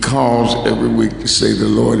he calls every week to say the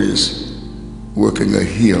Lord is working a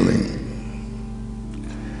healing.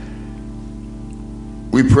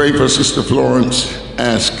 We pray for Sister Florence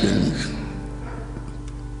Askins,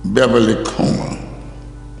 Beverly Comer,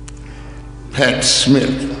 Pat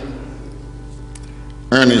Smith,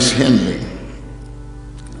 Ernest Henley,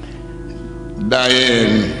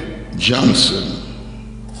 Diane Johnson.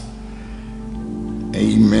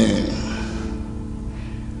 Amen.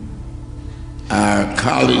 Our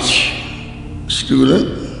college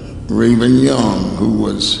student, Raven Young, who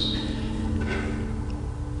was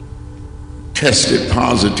tested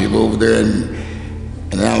positive over there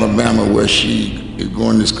in Alabama, where she is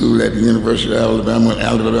going to school at the University of Alabama,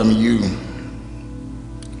 Alabama U.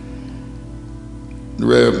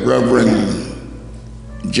 Reverend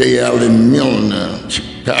J. Allen Milner,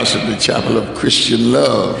 pastor of the Chapel of Christian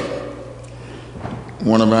Love,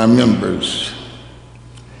 one of our members.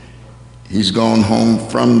 He's gone home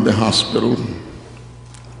from the hospital.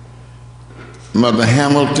 Mother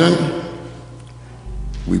Hamilton,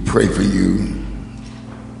 we pray for you.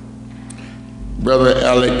 Brother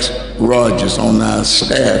Alex Rogers on our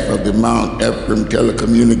staff of the Mount Ephraim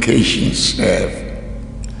Telecommunications staff.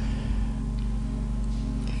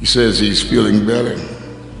 He says he's feeling better.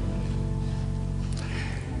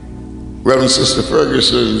 Reverend Sister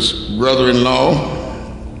Ferguson's brother-in-law,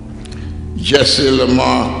 Jesse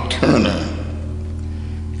Lamar Turner.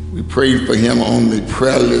 We prayed for him on the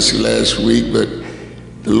prayer list last week, but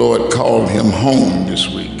the Lord called him home this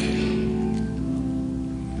week.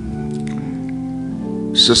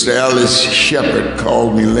 Sister Alice Shepherd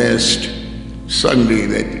called me last Sunday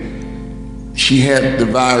that she had the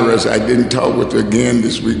virus. I didn't talk with her again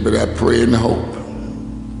this week, but I pray and hope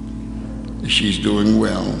that she's doing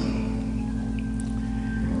well.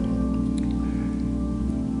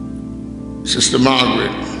 Sister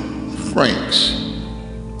Margaret Franks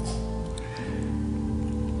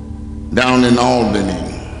down in Albany.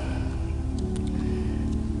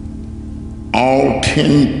 All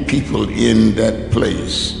 10 people in that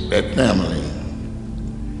place, that family,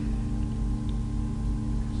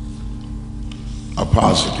 are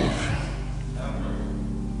positive.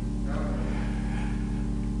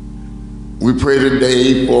 We pray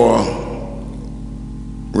today for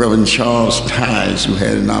Reverend Charles Tice, who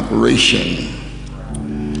had an operation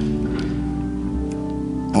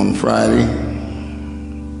on Friday.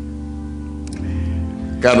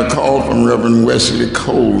 Got a call from Reverend Wesley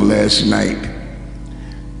Cole last night.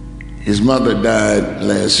 His mother died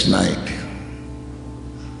last night.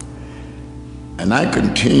 And I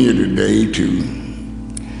continue today to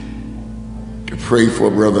pray for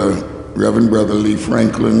Reverend Brother Lee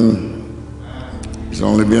Franklin. It's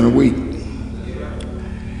only been a week.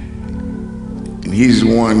 And he's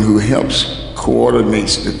the one who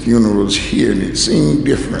coordinates the funerals here, and it seemed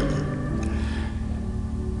different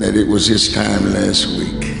that it was his time last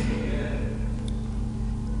week.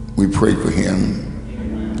 We pray for him.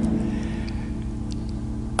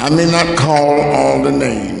 I may not call all the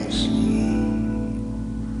names,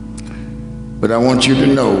 but I want you to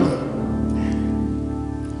know,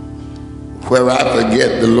 where I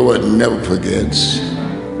forget, the Lord never forgets.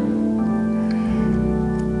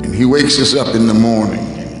 And he wakes us up in the morning,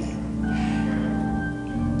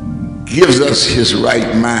 gives us his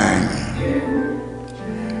right mind.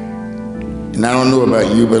 And I don't know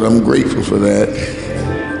about you, but I'm grateful for that.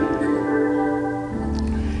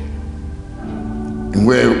 And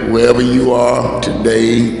wherever you are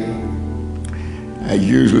today, I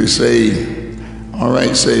usually say, all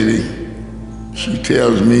right, Sadie. She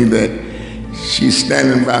tells me that she's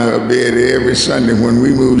standing by her bed every Sunday. When we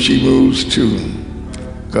move, she moves too.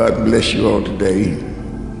 God bless you all today.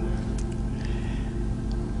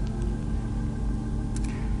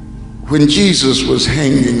 When Jesus was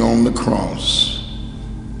hanging on the cross,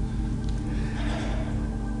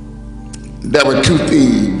 there were two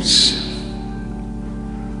thieves,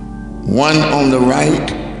 one on the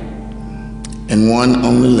right and one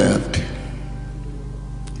on the left.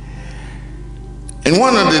 And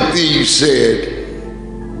one of the thieves said,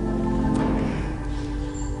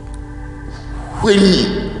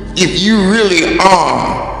 if you really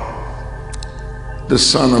are the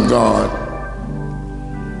Son of God,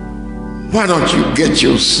 why don't you get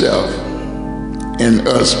yourself and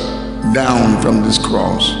us down from this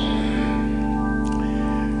cross?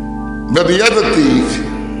 But the other thief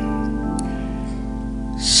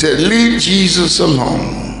said, leave Jesus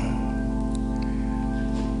alone,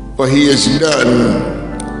 for he has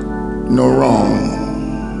done no wrong.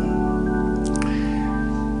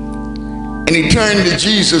 And he turned to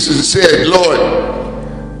Jesus and said, Lord,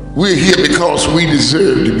 we're here because we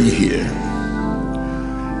deserve to be here.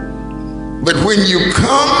 But when you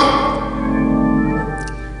come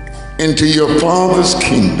into your Father's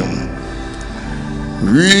kingdom,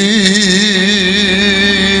 remember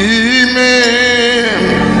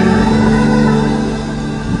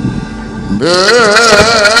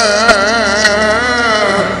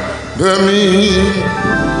me.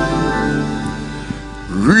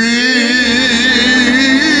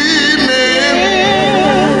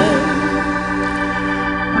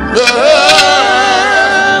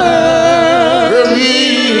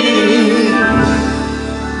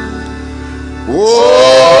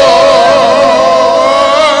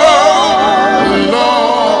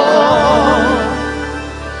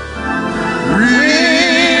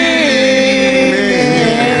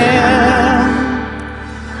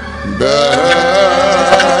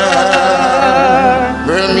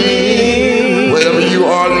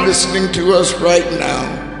 Us right now,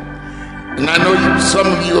 and I know some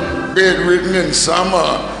of you are bedridden and some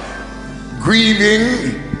are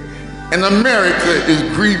grieving, and America is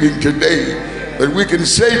grieving today, but we can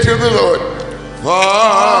say to the Lord, Father,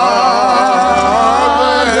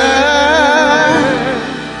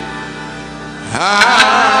 I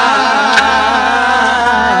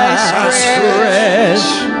stretch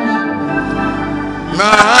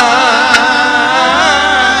my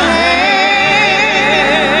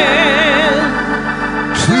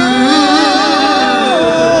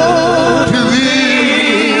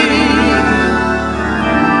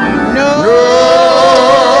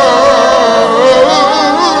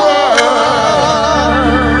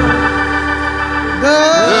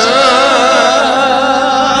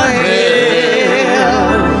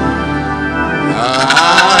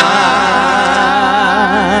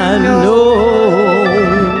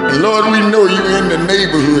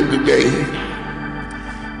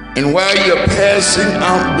and while you're passing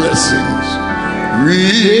out blessings,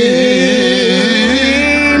 remember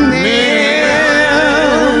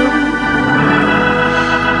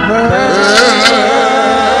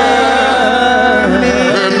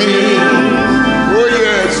me. Oh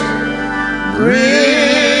yes, remember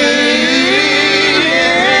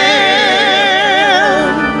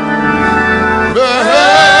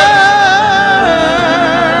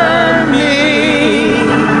me.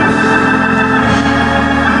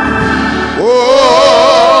 Oh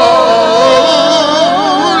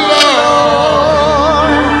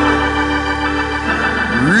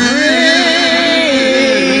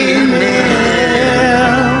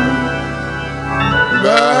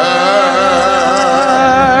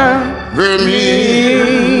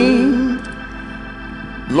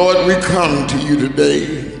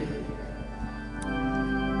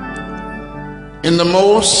in the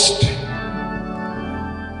most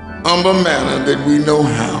humble manner that we know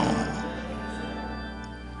how.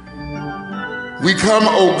 We come,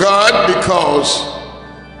 oh God, because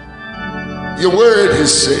your word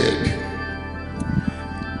has said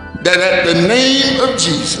that at the name of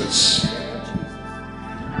Jesus,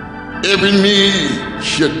 every knee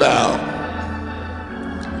should bow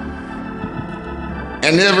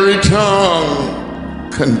and every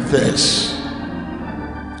tongue confess.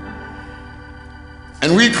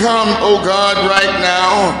 And we come, oh God, right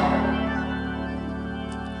now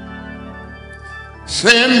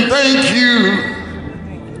saying thank you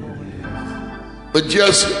for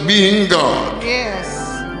just being God. Yes.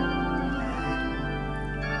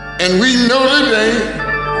 And we know today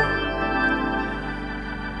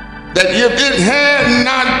that if it had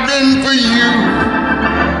not been for you,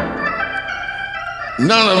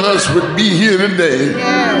 none of us would be here today.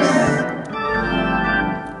 Yes.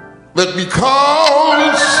 But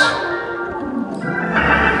because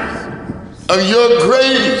of your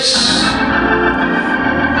grace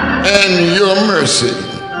and your mercy,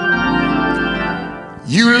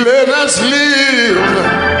 you let us live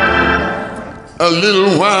a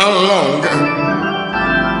little while longer.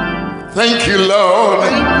 Thank you, Lord.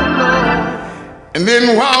 And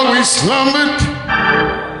then while we slumbered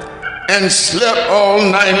and slept all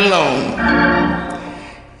night long,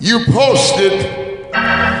 you posted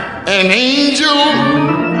an angel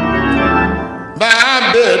by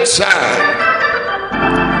our bedside,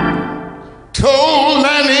 told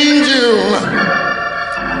that angel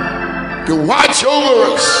to watch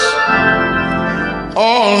over us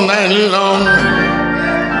all night long.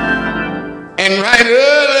 And right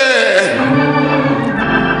early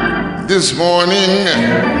this morning,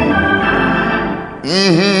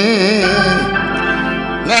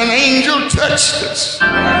 that angel touched us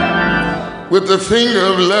with the finger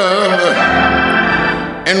of love,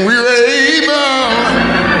 and we were able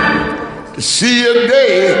to see a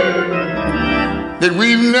day that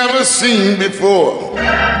we've never seen before.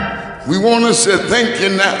 We want to say thank you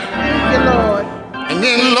now. Thank you, Lord. And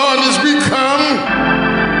then, Lord, as we come,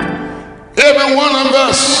 every one of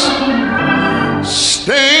us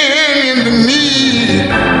stand in the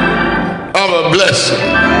need of a blessing.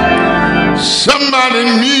 Somebody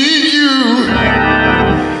needs you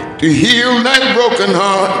to heal that broken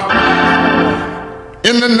heart.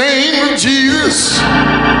 In the name of Jesus,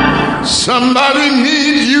 somebody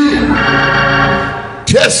needs you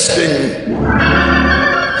testing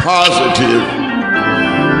positive.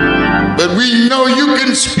 But we know you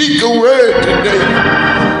can speak a word today.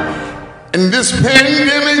 And this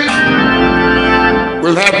pandemic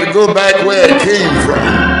will have to go back where it came from.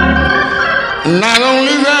 And not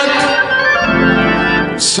only that,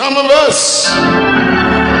 some of us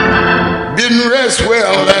didn't rest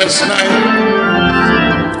well last night,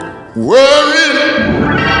 worried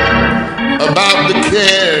about the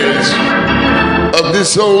cares of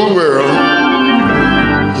this old world.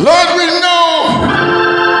 Lord, we know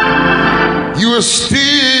you are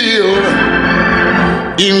still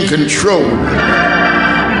in control.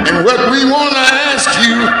 And what we want to ask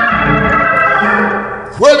you,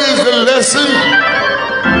 what is the lesson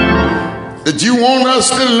that you want us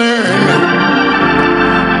to learn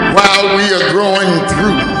while we are growing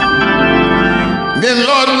through? Then,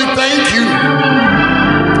 Lord, we thank you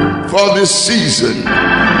for this season.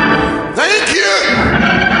 Thank you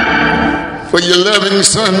for your loving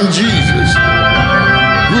Son, Jesus,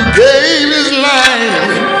 who gave his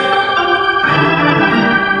life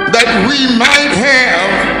that we might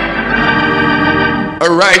have a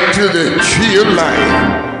right to the tree of life.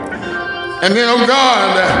 And then, oh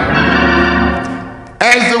God,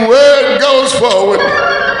 as the word goes forward,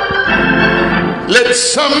 let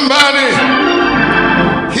somebody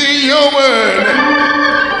hear your word,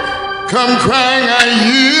 come crying, I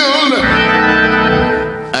yield,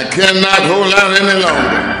 I cannot hold out any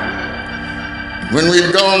longer. When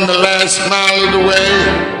we've gone the last mile of the way,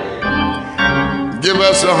 give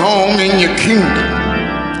us a home in your kingdom,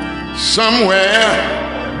 somewhere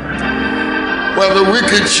where the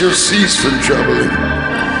wicked shall cease from troubling,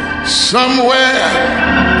 somewhere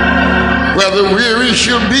where the weary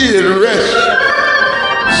shall be at rest,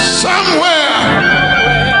 somewhere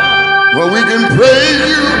where we can praise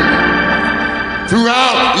you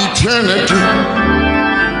throughout eternity.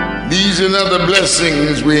 These and other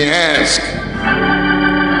blessings we ask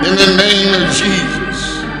in the name of Jesus.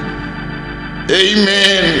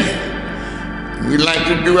 Amen. We'd like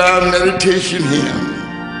to do our meditation hymn.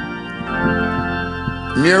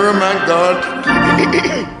 Nearer, my God.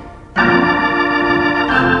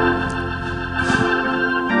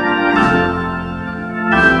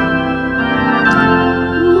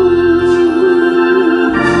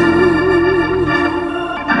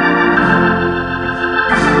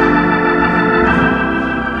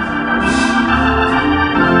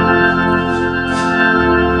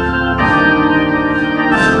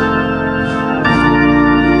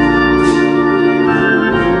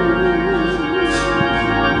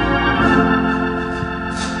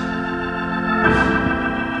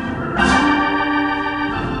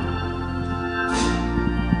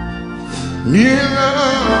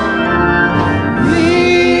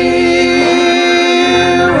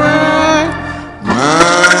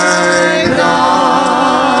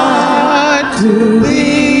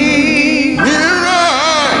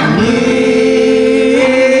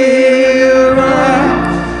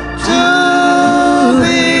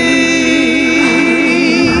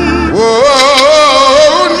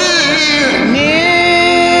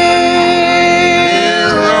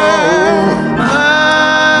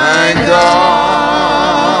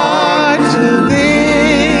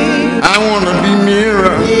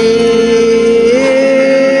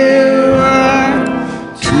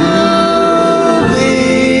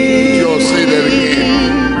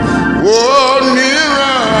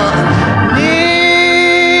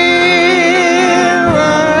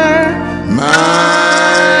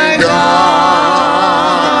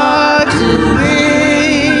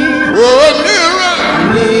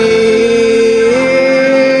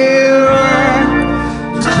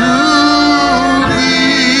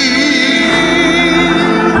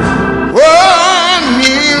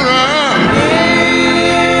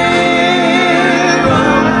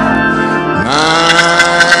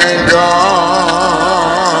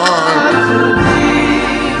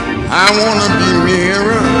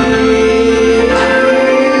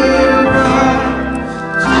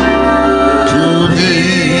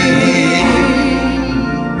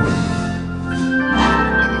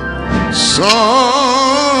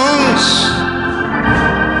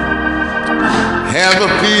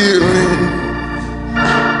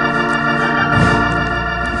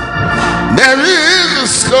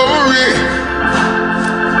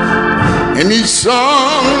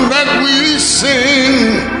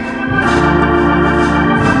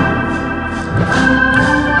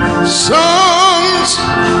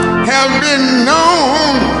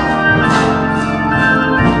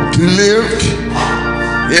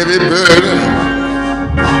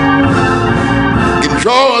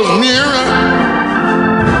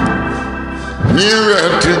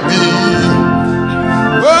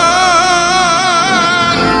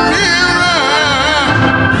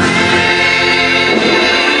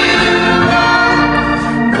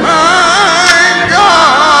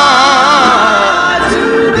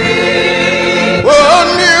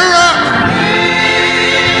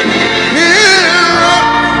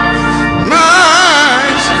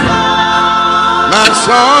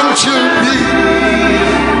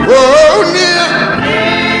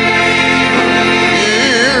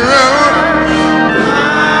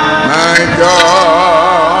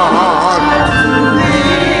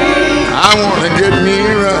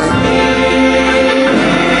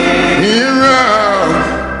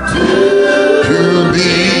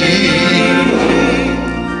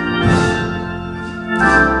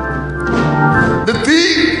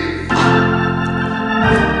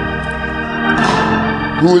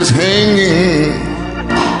 Who is hanging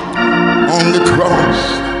on the cross.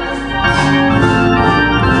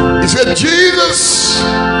 He said, Jesus,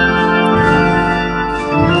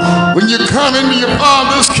 when you come into your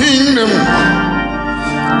Father's kingdom,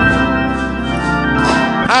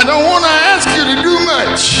 I don't want to ask you to do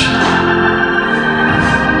much,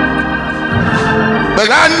 but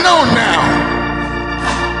I know now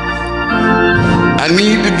I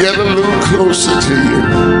need to get a little closer to you.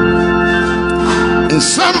 And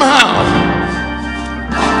somehow,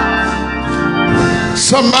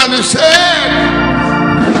 somebody said,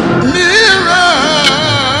 nearer,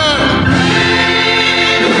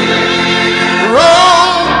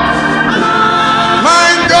 oh, my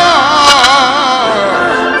God,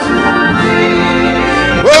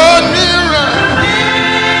 oh, nearer,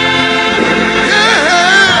 yeah,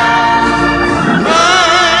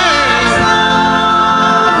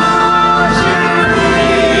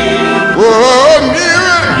 oh, nearer.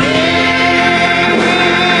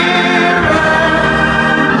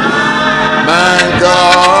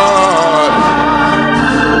 God,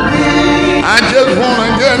 I just want to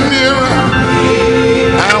get nearer.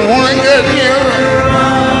 I want to get nearer.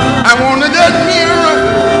 I want to get nearer.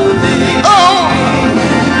 Oh,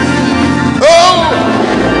 oh,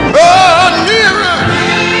 oh, nearer.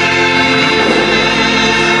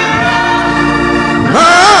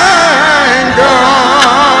 My God.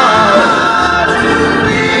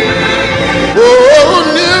 Oh,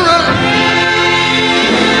 nearer.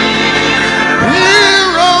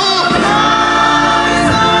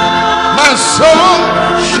 My soul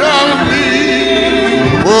shall be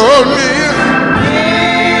near,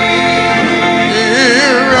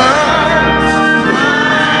 nearer,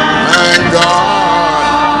 my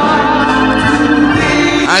God.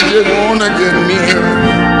 I just want to get near.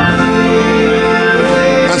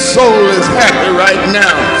 My soul is happy right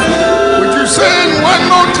now. Would you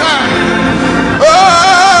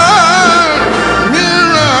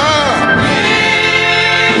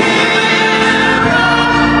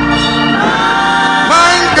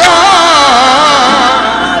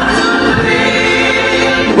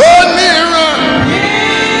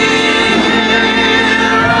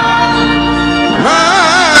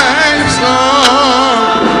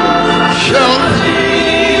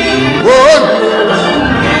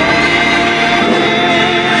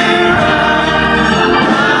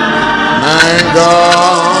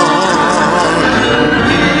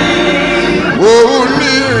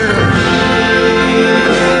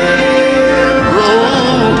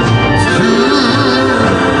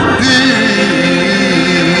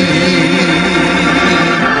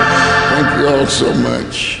so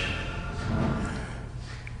much.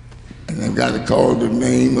 And I've got to call the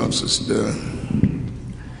name of Sister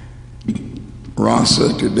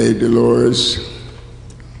Rosa today, Dolores.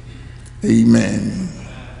 Amen.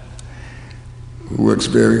 Who works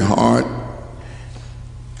very hard.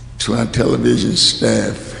 To our television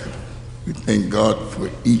staff, we thank God for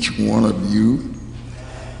each one of you.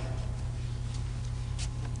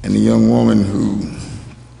 And the young woman who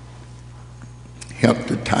helped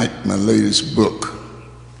to type my latest book.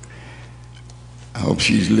 I hope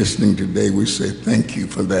she's listening today. We say thank you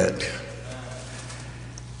for that.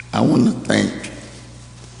 I want to thank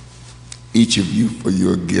each of you for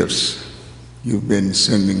your gifts. You've been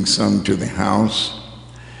sending some to the house.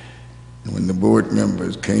 And when the board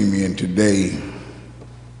members came in today,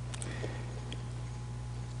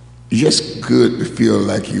 it's just good to feel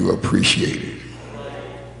like you appreciate it.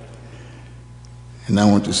 And I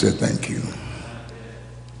want to say thank you.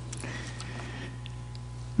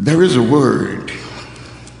 There is a word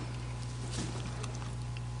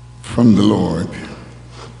from the Lord.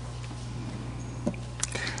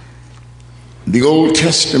 The Old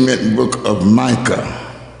Testament book of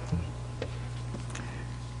Micah,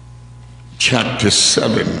 chapter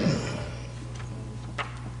 7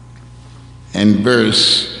 and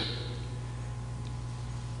verse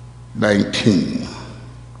 19.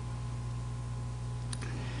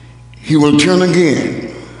 He will turn again.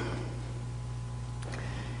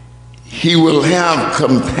 He will have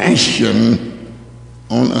compassion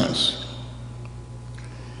on us.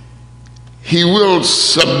 He will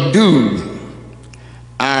subdue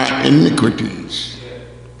our iniquities.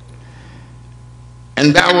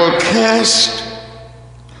 And thou wilt cast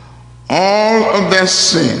all of their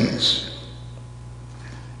sins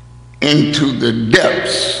into the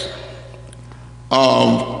depths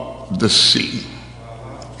of the sea.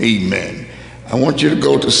 Amen. I want you to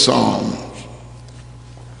go to Psalm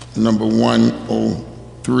number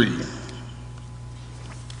 103.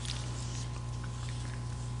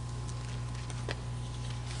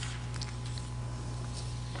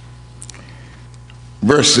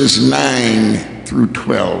 Verses 9 through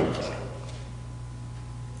 12.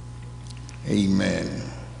 Amen.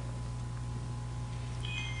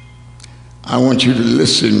 I want you to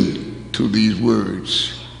listen to these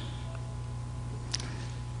words.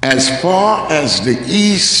 As far as the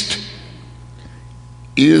east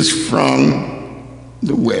is from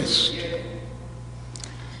the west,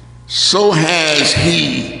 so has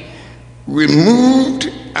he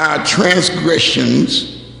removed our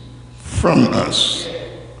transgressions from us.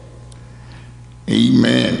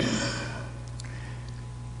 Amen.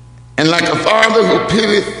 And like a father who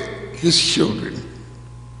pitieth his children,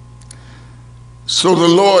 so the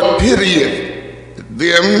Lord pitieth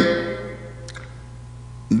them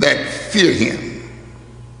that fear him.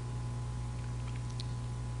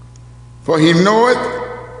 For he knoweth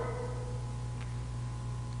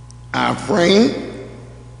our frame,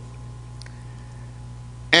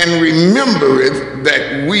 and remembereth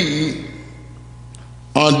that we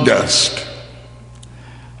are dust.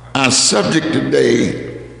 Our subject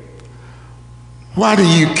today, why do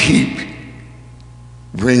you keep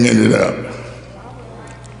bringing it up?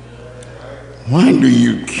 Why do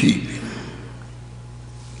you keep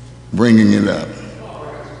bringing it up?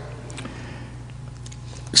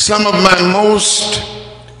 Some of my most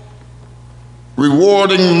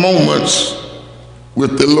rewarding moments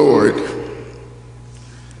with the Lord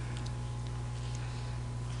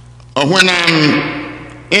are when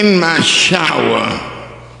I'm in my shower.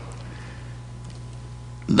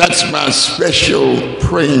 That's my special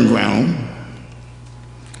praying ground,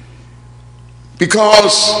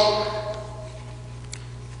 because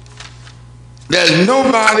there's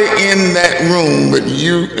nobody in that room but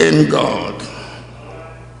you and God.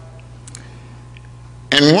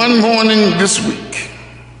 And one morning this week,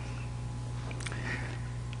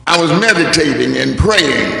 I was meditating and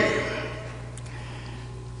praying,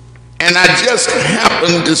 and I just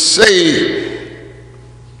happened to say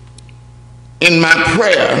in my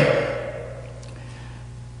prayer,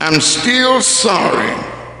 I'm still sorry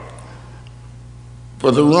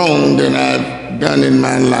for the wrong that I've done in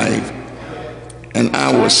my life. And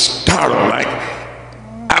I was startled, like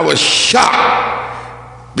I was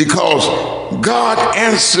shocked, because God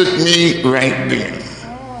answered me right then.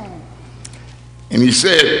 And he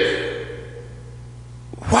said,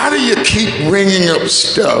 why do you keep bringing up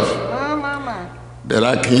stuff that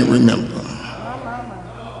I can't remember?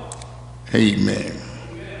 Amen.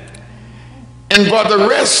 And for the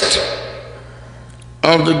rest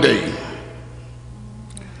of the day,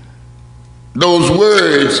 those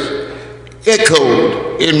words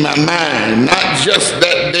echoed in my mind, not just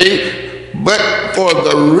that day, but for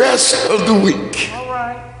the rest of the week,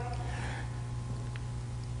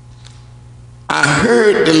 I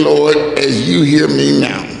heard the Lord as you hear me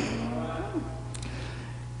now.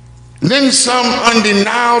 Then some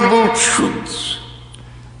undeniable truths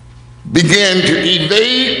began to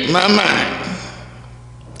evade my mind.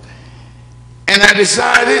 And I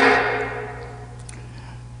decided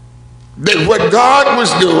that what God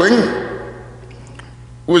was doing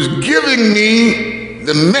was giving me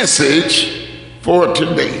the message for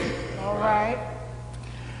today. All right.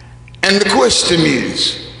 And the question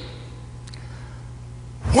is,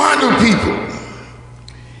 why do people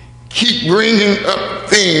keep bringing up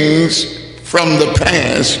things from the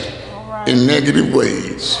past in negative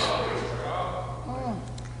ways?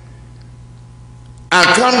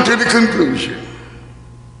 I've come to the conclusion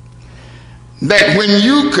that when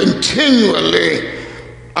you continually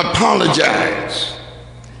apologize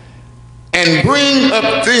and bring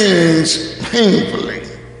up things painfully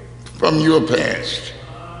from your past,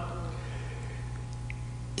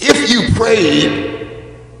 if you prayed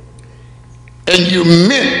and you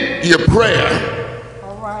meant your prayer,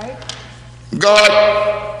 God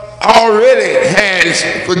already has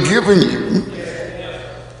forgiven you.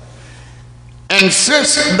 And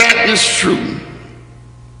since that is true,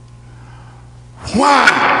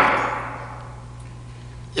 why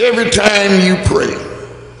every time you pray,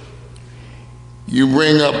 you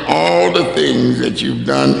bring up all the things that you've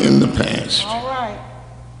done in the past? All right.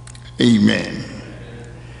 Amen.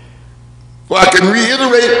 Well, I can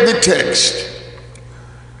reiterate the text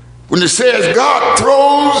when it says God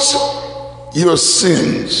throws your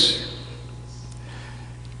sins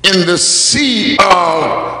in the sea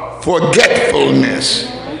of forgetfulness,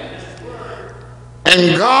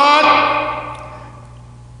 and God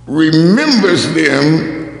remembers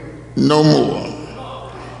them no more.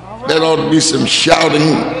 There ought to be some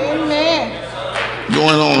shouting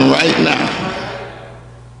going on right now.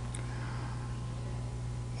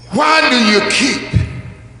 Why do you keep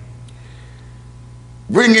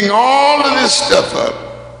bringing all of this stuff up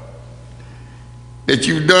that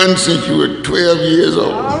you've done since you were 12 years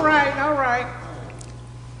old? All right, all right.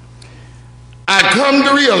 I come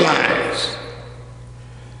to realize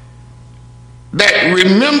that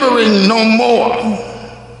remembering no more,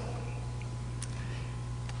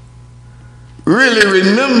 really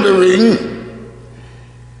remembering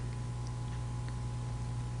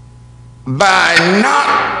by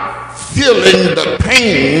not feeling the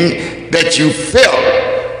pain that you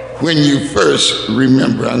felt when you first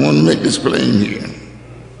remember. I want to make this plain here.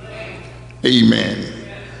 Amen.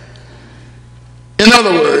 In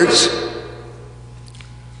other words,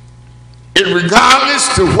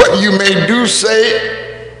 regardless to what you may do,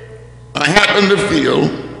 say, or happen to feel,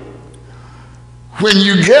 when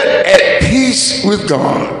you get at peace with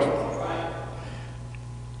God,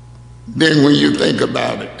 then when you think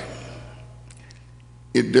about it,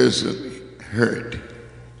 it doesn't hurt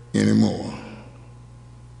anymore.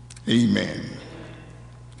 Amen.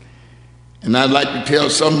 And I'd like to tell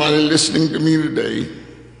somebody listening to me today,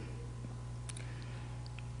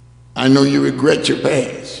 I know you regret your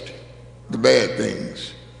past, the bad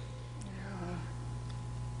things,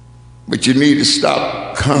 but you need to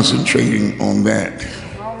stop concentrating on that.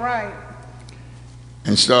 All right.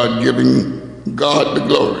 And start giving God the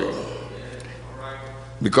glory,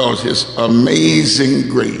 because his amazing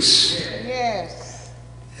grace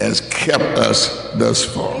has kept us thus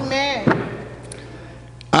far. Amen.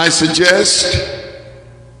 I suggest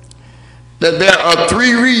that there are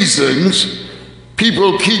 3 reasons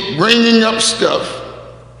people keep bringing up stuff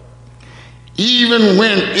even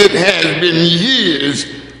when it has been years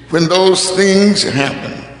when those things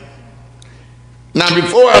happen. Now,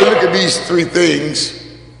 before I look at these 3 things,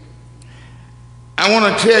 I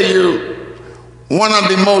want to tell you one of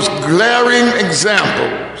the most glaring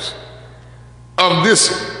examples of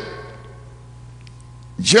this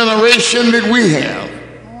generation that we have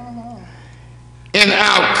in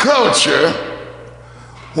our culture.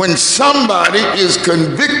 When somebody is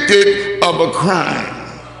convicted of a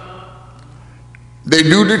crime, they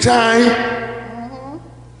do the time,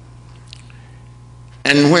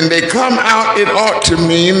 and when they come out, it ought to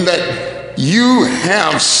mean that you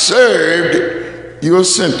have served your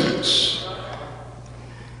sentence.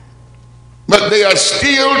 But they are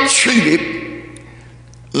still treated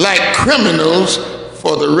like criminals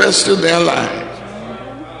for the rest of their lives.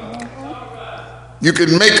 You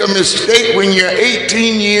can make a mistake when you're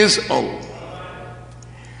 18 years old,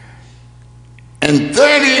 and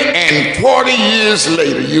 30 and 40 years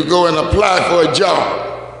later, you go and apply for a job.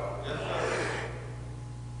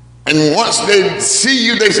 And once they see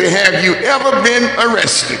you, they say, "Have you ever been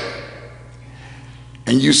arrested?"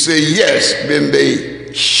 and you say yes, then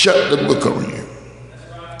they shut the book on you.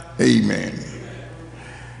 Amen.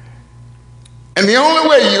 And the only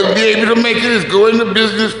way you'll be able to make it is go into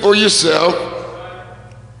business for yourself,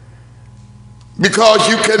 because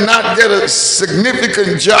you cannot get a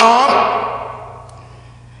significant job.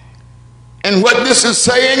 And what this is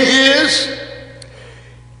saying is,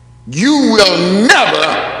 you will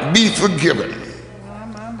never be forgiven,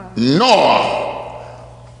 nor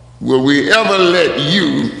will we ever let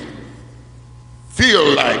you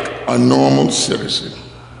feel like a normal citizen.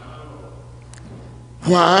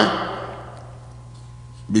 Why?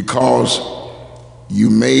 Because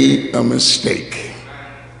you made a mistake.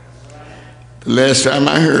 The last time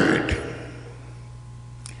I heard,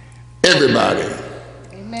 everybody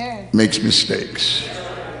makes mistakes.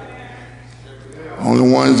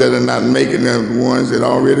 Only ones that are not making them, the ones that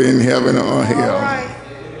are already in heaven or hell.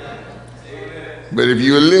 But if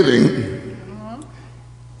you're living,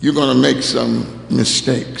 you're going to make some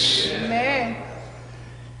mistakes.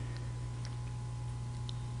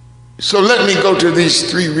 So let me go to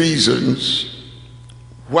these 3 reasons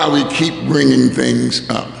why we keep bringing things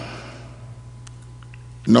up.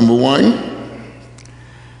 Number 1,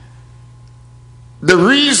 the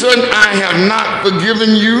reason I have not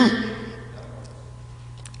forgiven you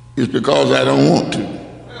is because I don't want to.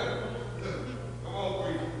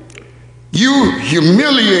 You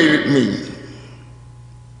humiliated me,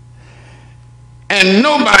 and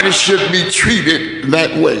nobody should be treated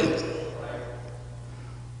that way.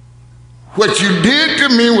 What you did to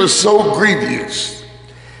me was so grievous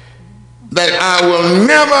that I will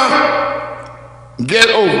never get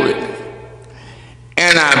over it,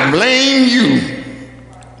 and I blame you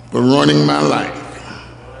for running my life.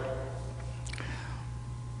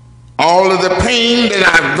 All of the pain that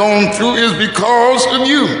I've gone through is because of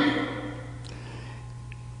you.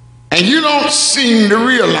 And you don't seem to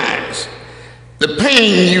realize the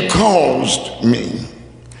pain you caused me.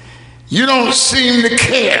 You don't seem to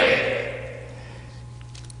care.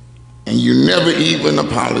 And you never even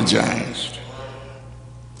apologized.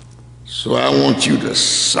 So I want you to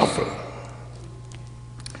suffer.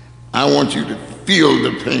 I want you to feel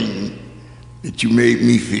the pain that you made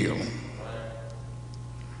me feel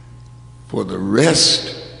for the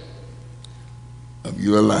rest of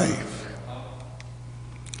your life.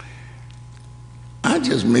 I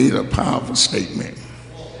just made a powerful statement,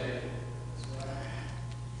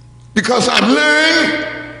 because I've learned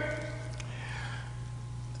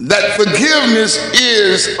that forgiveness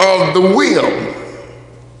is of the will.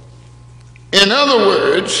 In other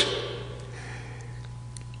words,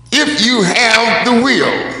 if you have the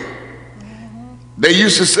will, they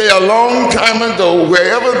used to say a long time ago,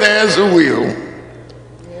 wherever there's a will,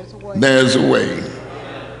 there's a way.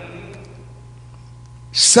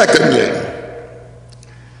 Secondly,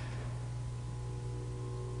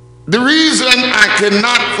 the reason I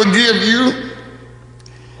cannot forgive you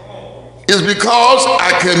is because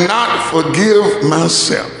I cannot forgive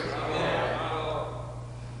myself.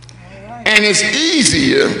 And it's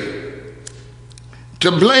easier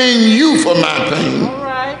to blame you for my pain,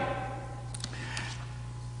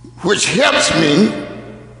 which helps me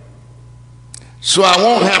so I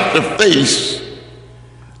won't have to face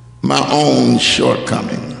my own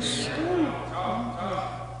shortcomings.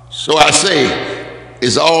 So I say,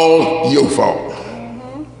 it's all your fault.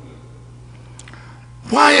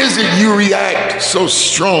 Why is it you react so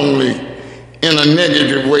strongly in a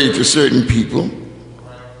negative way to certain people?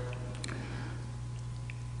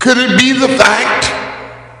 Could it be the fact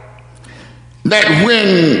that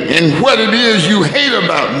when and what it is you hate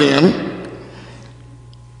about them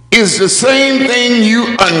is the same thing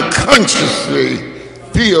you unconsciously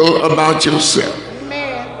feel about yourself?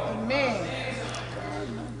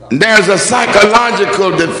 There's a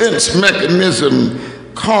psychological defense mechanism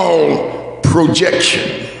called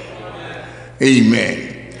projection.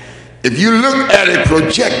 Amen. If you look at a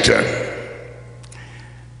projector,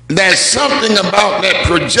 there's something about that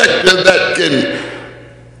projector that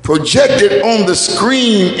can project it on the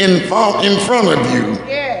screen in front of you.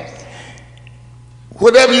 Yes.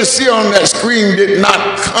 Whatever you see on that screen did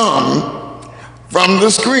not come from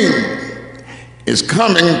the screen. It's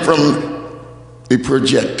coming from the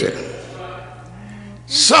projector.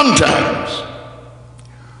 Sometimes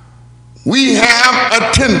we have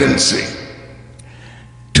a tendency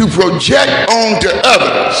to project onto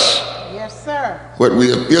others what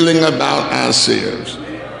we are feeling about ourselves.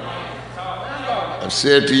 I've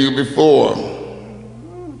said to you before,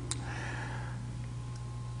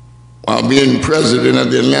 while being president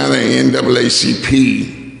of the Atlanta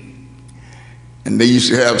NAACP, and they used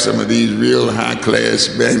to have some of these real high-class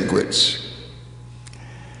banquets,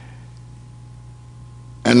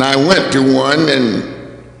 And I went to one, and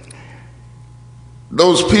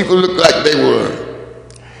those people looked like they were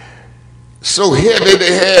so heavy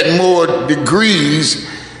they had more degrees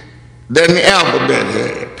than the alphabet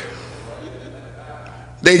had.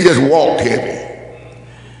 They just walked heavy.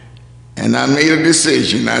 And I made a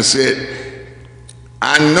decision. I said,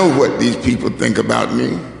 I know what these people think about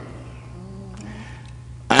me.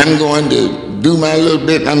 I'm going to do my little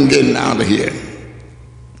bit. I'm getting out of here.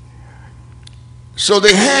 So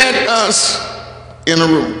they had us in a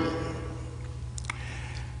room.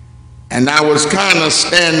 And I was kind of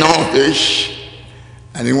standoffish.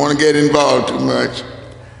 I didn't want to get involved too much.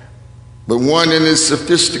 But one in his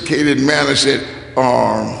sophisticated manner said,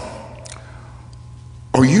 are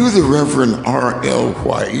you the Reverend R.L.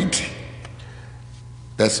 White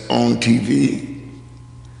that's on TV?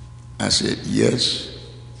 I said, yes.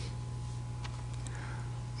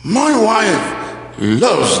 My wife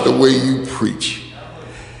loves the way you preach.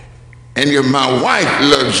 And if my wife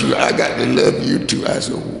loves you, I got to love you too. I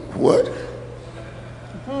said, what?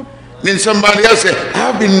 Then somebody else said,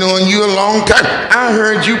 I've been knowing you a long time. I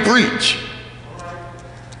heard you preach.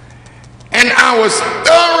 And I was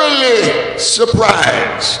thoroughly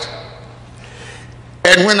surprised.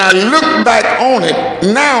 And when I look back on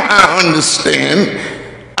it, now I understand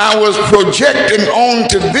I was projecting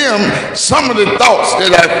onto them some of the thoughts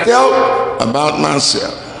that I felt about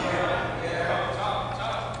myself.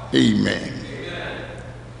 Amen.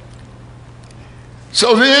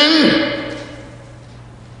 So then,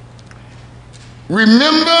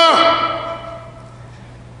 remember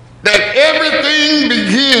that everything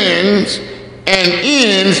begins and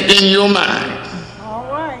ends in your mind.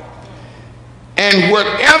 All right. And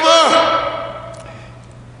whatever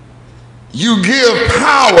you give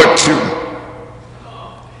power to,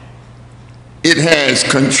 it has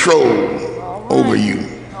control over you.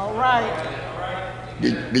 All right.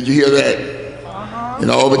 Did you hear that? It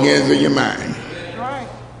all begins in your mind. Right.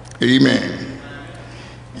 Amen.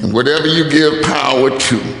 And whatever you give power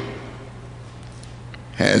to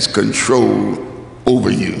has control over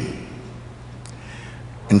you.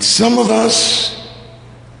 And some of us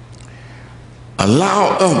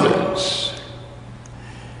allow others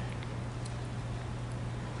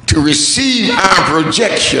to receive our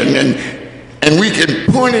projection, and we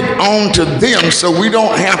can point it on to them so we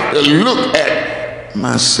don't have to look at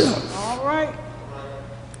myself. All right.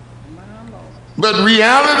 But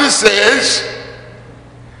reality says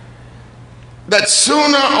that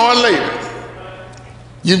sooner or later,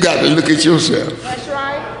 you've got to look at yourself. That's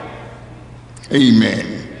right.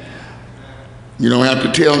 Amen. You don't have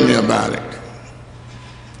to tell me about it,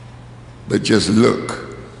 but just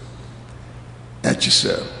look at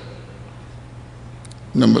yourself.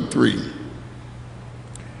 Number 3.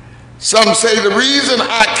 Some say the reason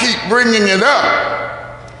I keep bringing it up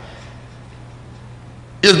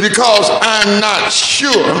is because I'm not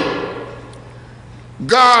sure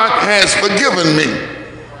God has forgiven me.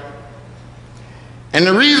 And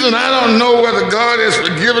the reason I don't know whether God has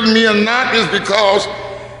forgiven me or not is because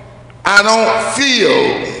I don't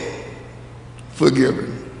feel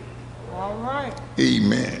forgiven. All right.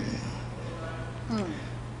 Amen.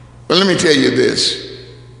 But let me tell you this.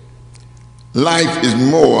 Life is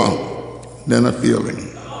more than a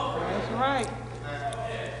feeling. That's right.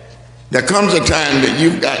 There comes a time that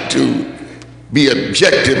you've got to be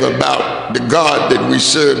objective about the God that we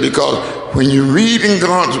serve, because when you read in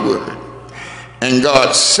God's word and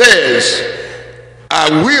God says, I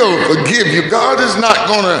will forgive you, God is not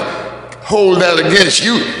going to hold that against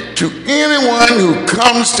you. To anyone who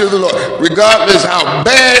comes to the Lord, regardless how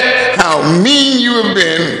bad, how mean you have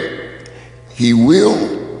been, he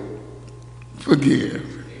will forgive.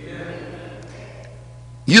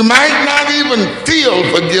 You might not even feel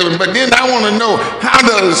forgiven, but then I want to know, how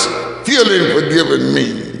does feeling forgiven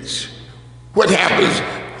means? What happens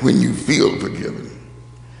when you feel forgiven?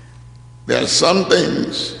 There are some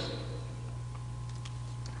things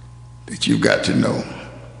that you've got to know.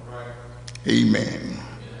 Amen.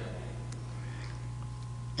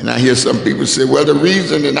 And I hear some people say, well, the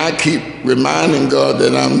reason that I keep reminding God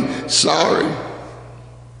that I'm sorry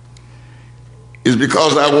is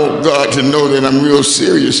because I want God to know that I'm real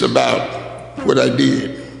serious about what I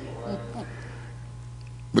did.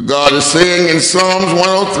 But God is saying in Psalms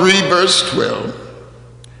 103, verse 12,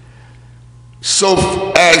 so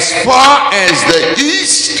as far as the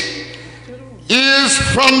east is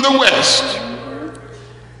from the west,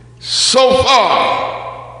 so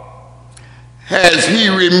far has he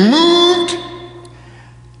removed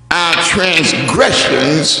our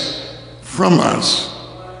transgressions from us.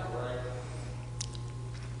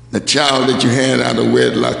 The child that you had out of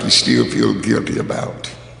wedlock, you still feel guilty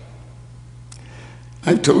about.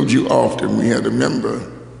 I told you often, we had a member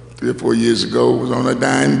 3 or 4 years ago was on a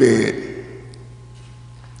dying bed.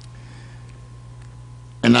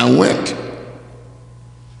 And I went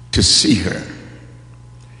to see her.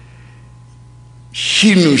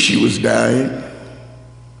 She knew she was dying.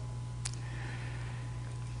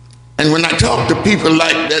 And when I talk to people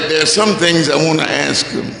like that, there are some things I want to ask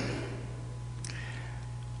them.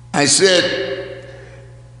 I said,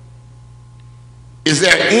 is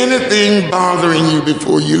there anything bothering you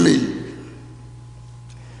before you leave?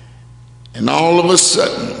 And all of a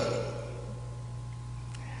sudden,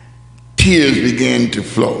 tears began to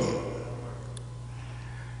flow.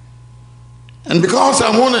 And because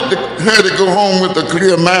I wanted her to go home with a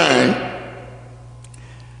clear mind,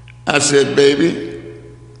 I said, baby,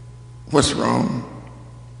 what's wrong?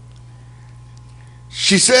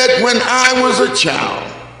 She said, when I was a child,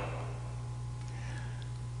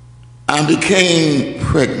 I became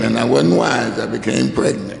pregnant. I wasn't wise, I became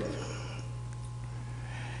pregnant.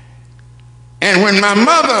 And when my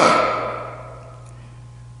mother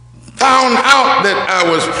found out that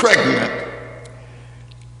I was pregnant,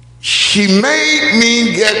 she made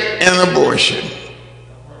me get an abortion.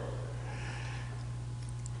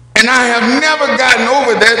 And I have never gotten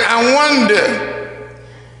over that. I wonder,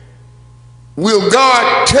 will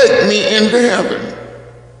God take me into heaven?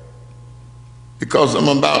 Because I'm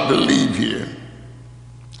about to leave here.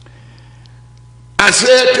 I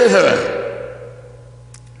said to her,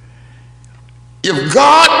 if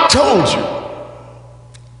God told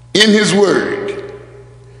you in his word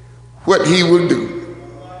what he will do,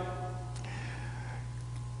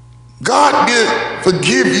 God did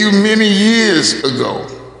forgive you many years ago.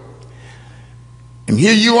 And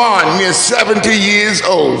here you are, near 70 years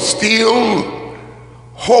old, still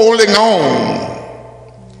holding on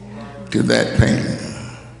to that pain.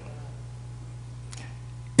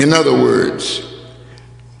 In other words,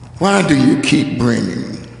 why do you keep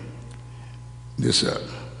bringing this up?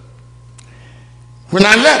 When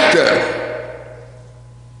I left her,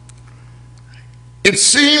 it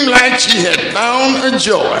seemed like she had found a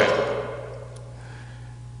joy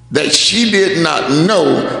that she did not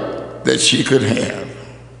know that she could have.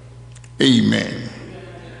 Amen.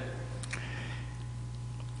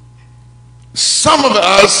 Some of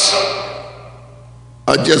us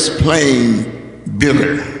are just plain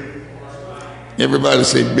bitter. Everybody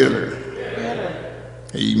say bitter.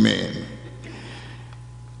 Amen.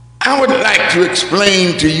 I would like to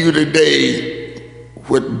explain to you today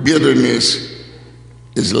what bitterness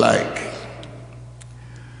is like.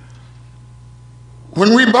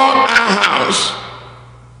 When we bought our house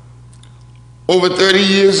over 30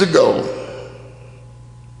 years ago,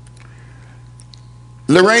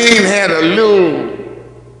 Lorraine had a little,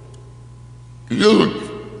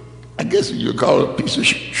 I guess you'd call it a piece of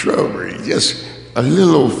shrubbery, just a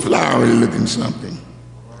little flowery looking something.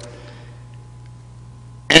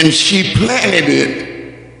 And she planted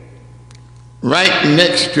it right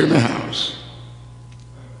next to the house.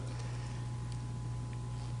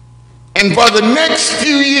 And for the next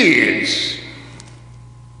few years,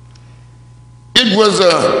 it was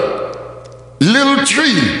a little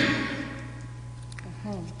tree,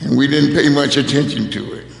 and we didn't pay much attention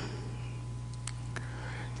to it.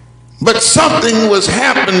 But something was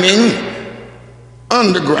happening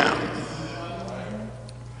underground.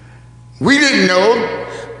 We didn't know,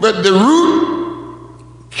 but the root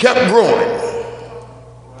kept growing.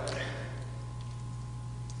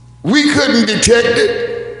 We couldn't detect it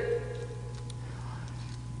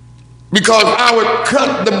because I would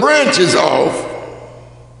cut the branches off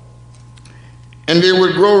and they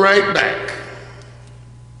would grow right back.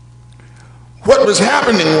 What was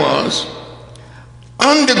happening was,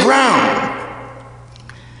 underground,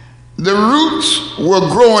 the roots were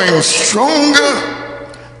growing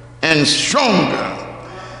stronger and stronger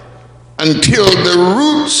until the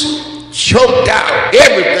roots choked out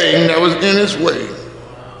everything that was in its way.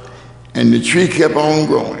 And the tree kept on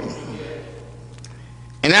growing.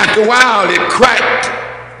 And after a while, it cracked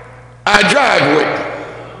our driveway.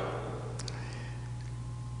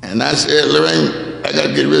 And I said, Lorraine, I got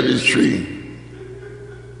to get rid of this tree.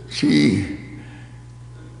 She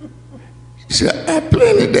said, I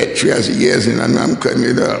planted that tree. I said, yes, and I'm cutting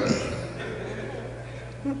it up.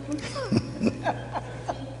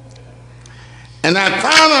 And I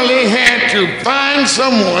finally had to find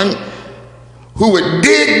someone who would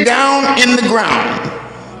dig down in the ground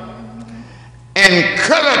and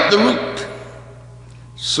cut up the root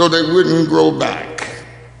so they wouldn't grow back.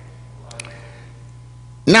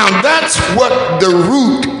 Now that's what the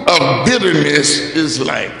root of bitterness is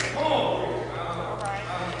like.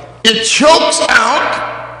 It chokes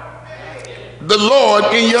out the Lord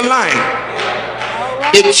in your life.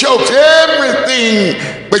 It chokes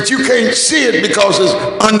everything, but you can't see it because it's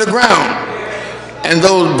underground. And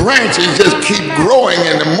those branches just keep growing,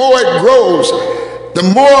 and the more it grows, the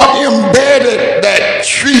more embedded that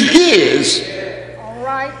tree is. All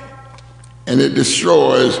right. And it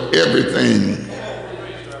destroys everything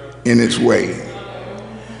in its way.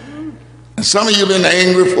 And some of you have been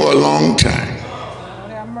angry for a long time.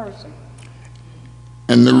 Lord have mercy.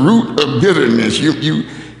 And the root of bitterness,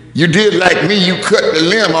 you did like me, you cut the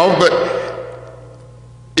limb off, but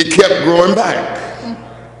it kept growing back.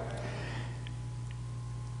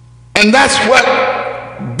 And that's what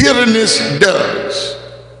bitterness does.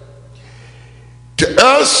 To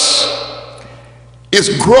us, it's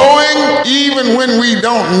growing even when we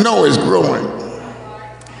don't know it's growing.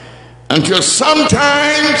 Until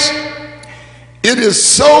sometimes it is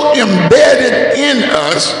so embedded in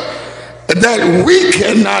us that we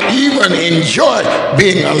cannot even enjoy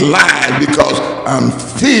being alive because I'm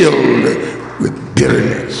filled with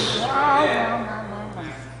bitterness.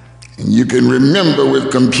 And you can remember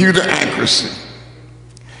with computer accuracy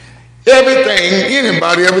everything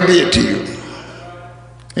anybody ever did to you.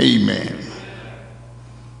 Amen.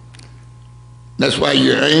 That's why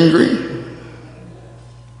you're angry.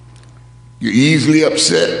 You're easily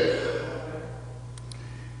upset.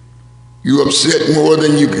 You upset more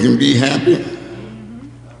than you can be happy.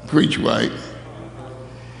 Preach right.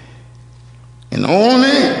 And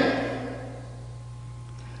only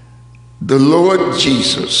the Lord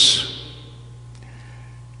Jesus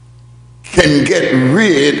can get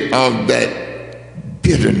rid of that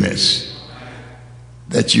bitterness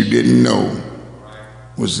that you didn't know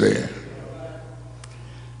was there.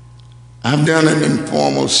 I've done an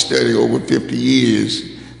informal study over 50 years.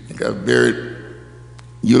 I think I've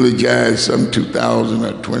eulogized some 2,000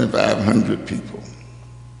 or 2,500 people.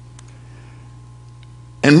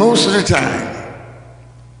 And most of the time,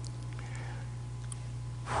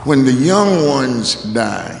 when the young ones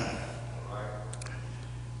die,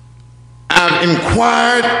 I've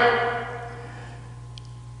inquired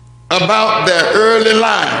about their early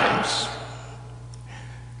lives.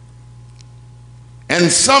 And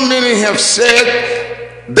so many have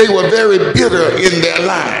said they were very bitter in their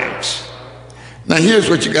lives. Now here's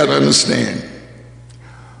what you got to understand.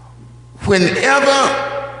 Whenever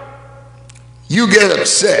you get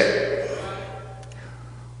upset,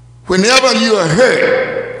 whenever you are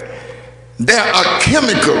hurt, there are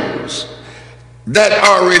chemicals that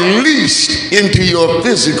are released into your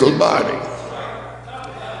physical body.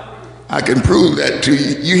 I can prove that to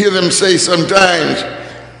you. You hear them say sometimes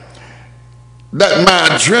that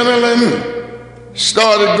my adrenaline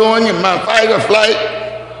started going in my fight or flight.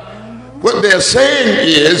 What they're saying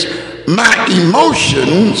is my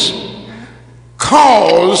emotions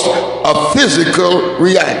caused a physical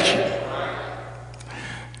reaction.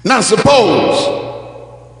 Now suppose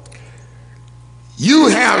you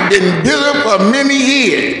have been bitter for many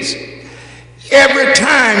years. Every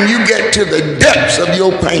time you get to the depths of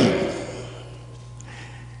your pain,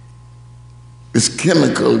 this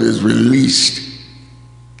chemical is released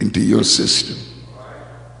into your system.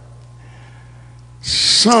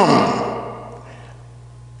 Some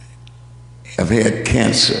have had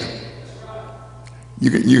cancer.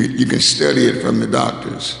 You can study it from the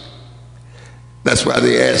doctors. That's why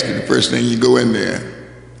they ask you the first thing you go in there,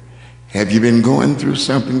 have you been going through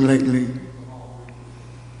something lately?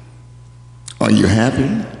 Are you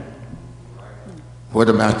happy? What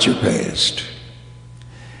about your past?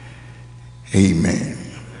 Amen.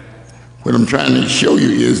 What I'm trying to show you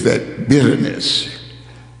is that bitterness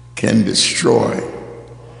can destroy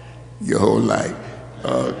your whole life.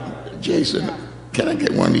 Jason, can I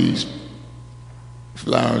get one of these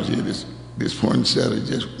flowers here? This poinsettia,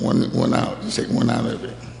 just one out. Just take one out of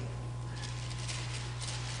it.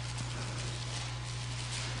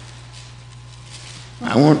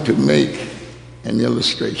 I want to make an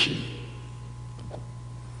illustration.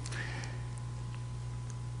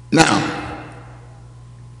 Now,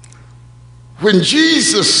 when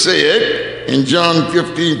Jesus said in John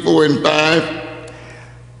 15:4-5,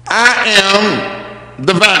 I am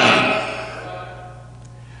the vine,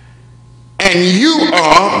 and you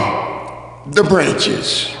are the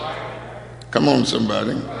branches. Come on,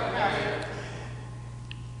 somebody.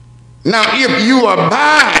 Now, if you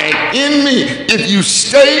abide in me, if you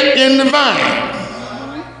stay in the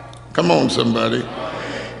vine, come on, somebody,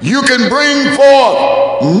 you can bring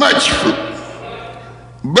forth much fruit.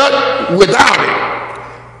 But without it,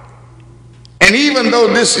 and even though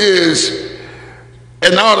this is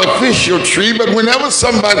an artificial tree, but whenever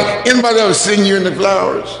anybody ever seen you in the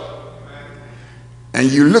flowers,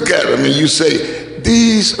 and you look at them and you say,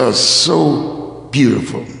 these are so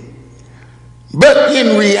beautiful. But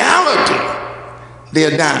in reality,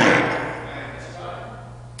 they're dying.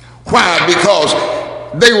 Why? Because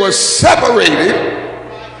they were separated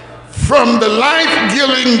from the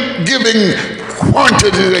life-giving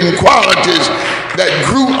quantities and qualities that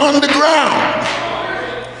grew underground.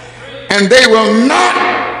 And they will not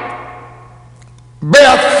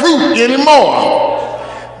bear fruit anymore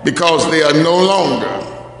because they are no longer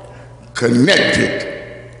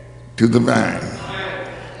connected to the vine.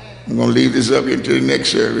 I'm going to leave this up into the next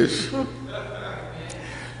service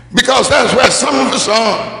because that's where some of us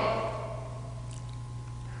are.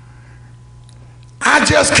 I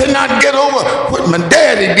just cannot get over what my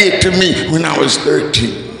daddy did to me when I was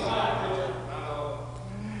 13.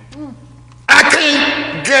 I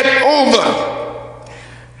can't get over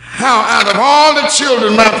how out of all the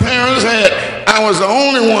children my parents had, I was the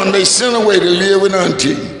only one they sent away to live with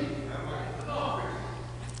auntie.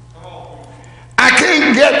 I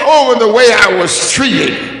can't get over the way I was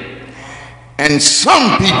treated. And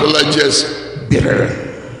some people are just bitter.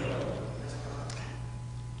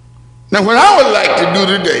 Now, what I would like to do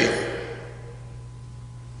today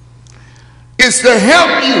is to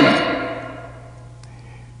help you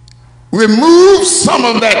remove some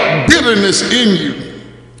of that bitterness in you,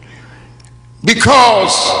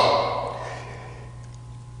 because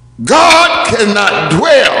God cannot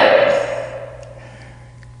dwell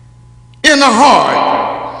in a heart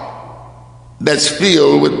that's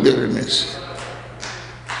filled with bitterness.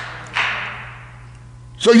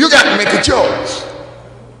 So you got to make a choice.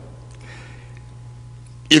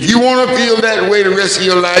 If you want to feel that way the rest of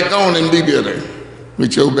your life, go on and be bitter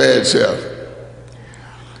with your bad self.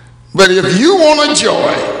 But if you want a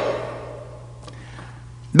joy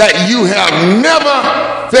that you have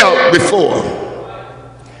never felt before,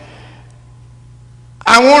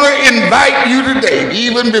 I want to invite you today,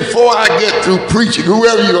 even before I get through preaching,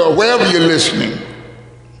 whoever you are, wherever you're listening,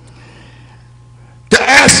 to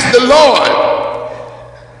ask the Lord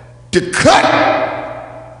to cut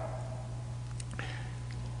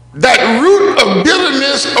that root of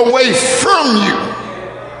bitterness away from you,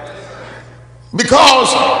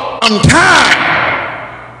 because I'm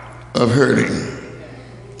tired of hurting.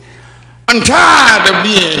 I'm tired of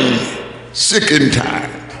being sick and tired.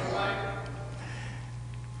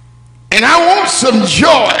 And I want some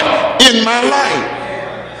joy in my life.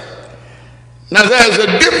 Now, there's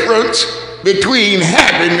a difference between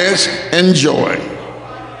happiness and joy.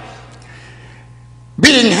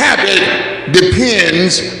 Being happy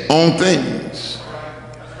depends on things.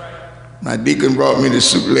 My deacon brought me the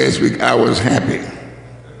soup last week. I was happy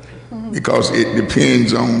because it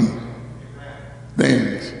depends on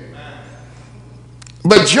things.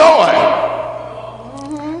 But joy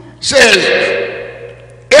says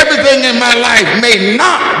everything in my life may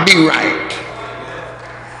not be right.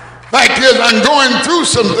 Like this, I'm going through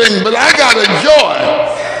something, but I got a joy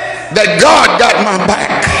that God got my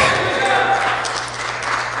back.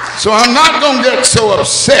 So I'm not going to get so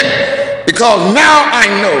upset, because now I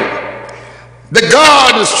know that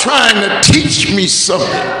God is trying to teach me something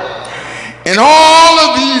in all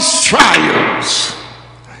of these trials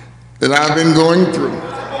that I've been going through.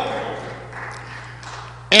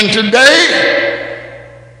 And today,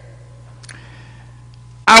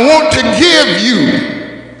 I want to give you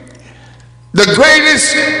the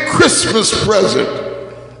greatest Christmas present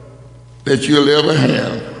that you'll ever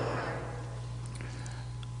have.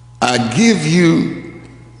 I give you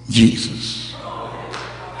Jesus.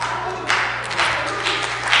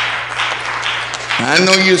 I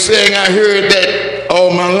know you're saying I heard that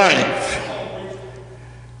all my life.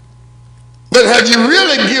 But have you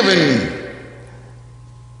really given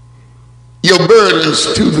your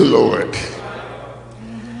burdens to the Lord?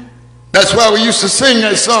 That's why we used to sing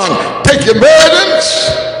that song, take your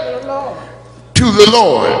burdens to the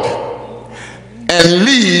Lord and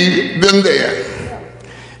leave them there.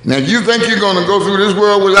 Now, if you think you're going to go through this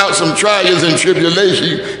world without some trials and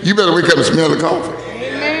tribulation, you better wake up and smell the coffee.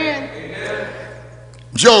 Amen.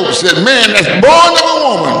 Job said, man that's born of a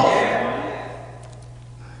woman,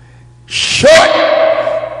 short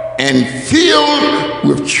and filled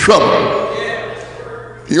with trouble.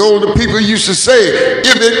 The older people used to say,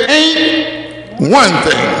 if it ain't one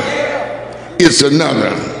thing, it's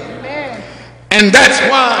another. And that's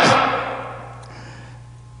why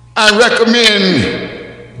I recommend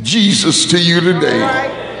Jesus to you today.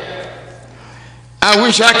 I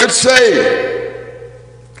wish I could say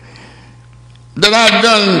that I've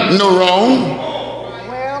done no wrong.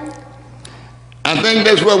 I think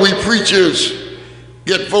that's why we preachers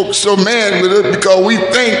get folks so mad with us, because we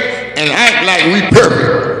think and act like we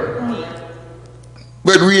perfect.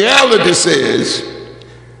 But reality says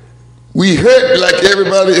we hurt like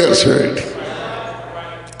everybody else hurt.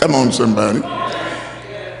 Come on, somebody.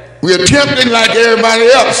 We are tempted like everybody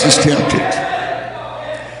else is tempted.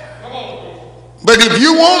 But if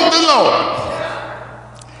you want the Lord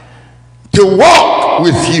to walk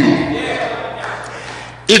with you,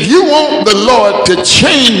 if you want the Lord to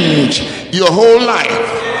change your whole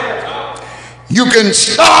life, you can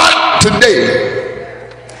start today.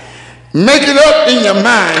 Make it up in your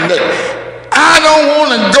mind that I don't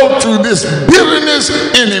want to go through this bitterness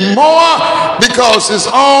anymore because it's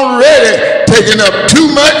already taken up too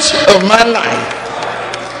much of my life.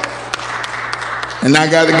 And I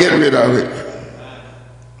got to get rid of it.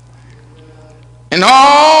 And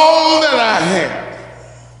all that I have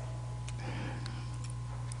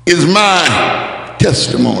is my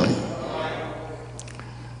testimony.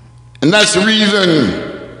 And that's the reason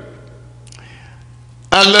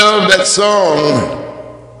I love that song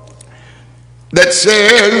that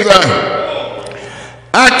says,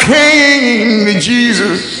 I came to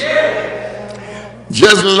Jesus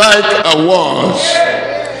just like I was.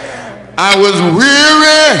 I was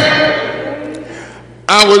weary,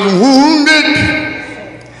 I was wounded,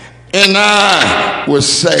 and I was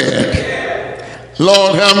sad.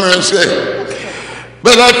 Lord have mercy.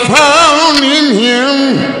 But I found in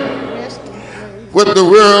him what the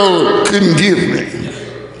world couldn't give me.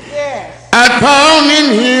 I found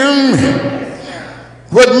in him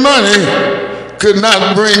what money could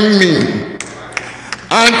not bring me.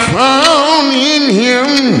 I found in him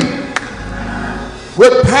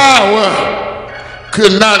what power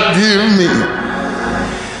could not give me.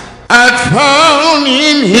 I found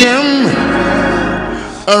in him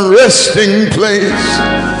a resting place,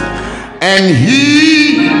 and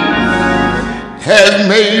he has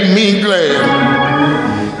made me glad.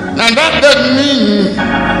 Now that doesn't mean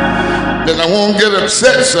that I won't get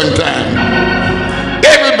upset sometime.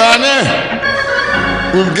 Everybody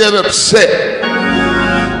will get upset.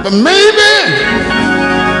 But maybe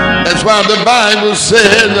that's why the Bible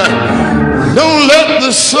said, don't let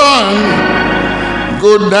the sun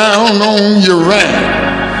go down on your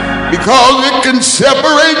wrath, because it can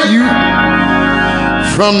separate you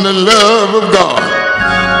from the love of God.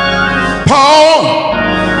 Paul,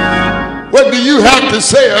 what do you have to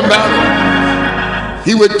say about it?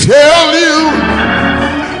 He would tell you,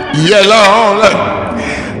 yeah, Lord,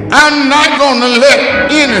 I'm not going to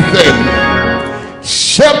let anything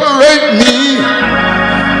separate me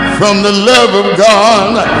from the love of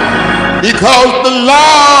God, because the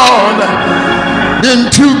Lord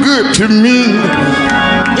been too good to me.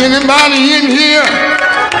 Anybody in here?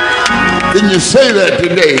 Can you say that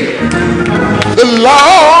today? The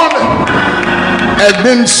Lord has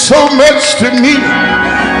been so much to me,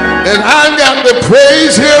 and I've got to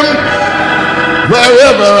praise him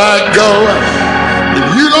wherever I go. If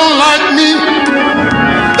you don't like me,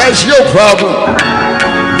 that's your problem.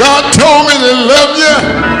 God told me to love you,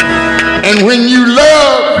 and when you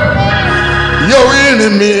love your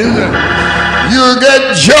enemies, you'll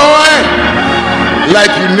get joy like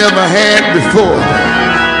you never had before.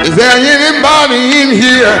 Is there anybody in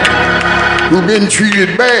here who's been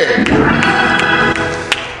treated bad?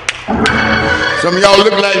 Some of y'all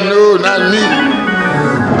look like, no, not me.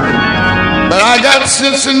 But I got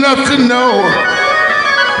sense enough to know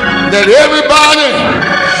that everybody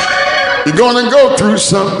is going to go through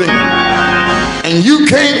something, and you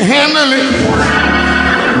can't handle it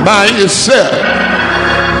by yourself.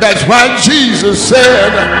 That's why Jesus said,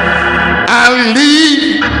 I'll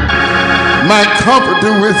leave my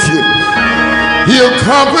comforter with you. He'll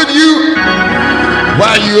comfort you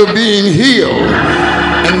while you're being healed.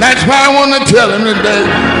 And that's why I want to tell him today,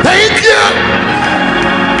 thank you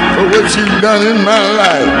for what you've done in my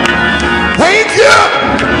life. Thank you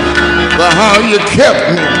for how you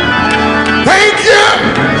kept me. Thank you.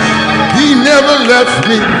 He never left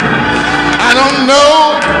me. I don't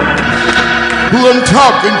know who I'm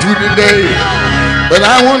talking to today, but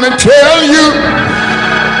I want to tell you,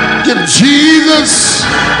 if Jesus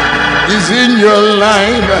is in your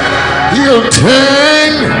life, he'll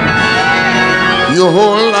turn your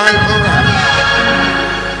whole life around.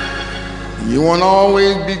 You won't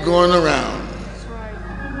always be going around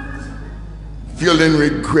feeling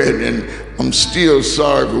regret and I'm still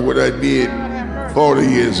sorry for what I did 40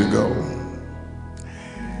 years ago.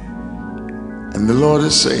 And the Lord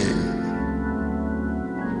is saying,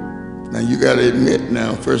 now you got to admit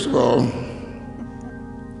now, first of all,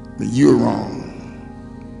 that you're wrong.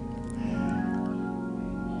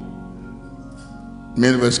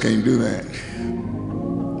 Many of us can't do that.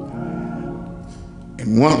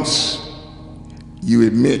 And once you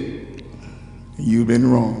admit you've been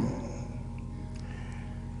wrong,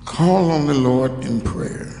 call on the Lord in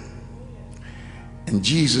prayer. And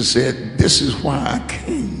Jesus said, this is why I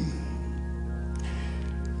came,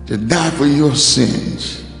 to die for your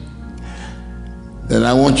sins, that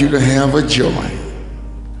I want you to have a joy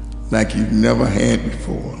like you've never had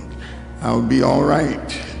before. I'll be all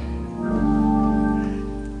right.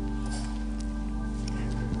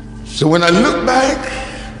 So when I look back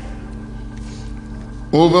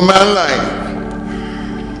over my life,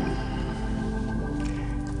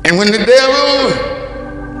 and when the devil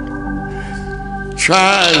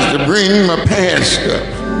tries to bring my past up,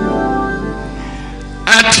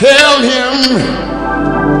 I tell him,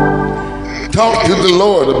 talk to the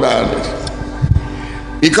Lord about it.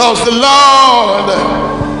 Because the Lord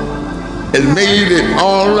has made it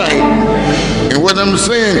all right. And what I'm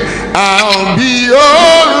saying, I'll be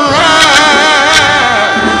all right.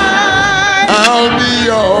 I'll be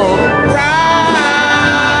all right.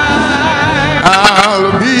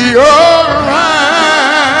 I'll be all right.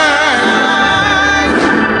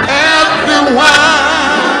 After a while,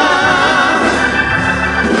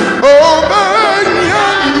 over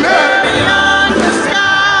yonder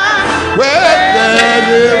sky, where that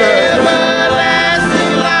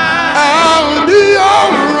everlasting light, I'll be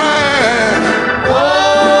all right.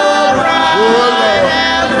 All right. Oh Lord.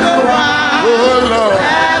 After a while. Oh Lord.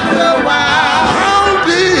 After a while. I'll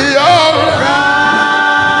be all right.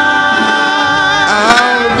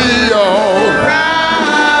 I'll be all right.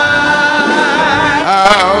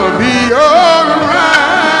 I'll be all right.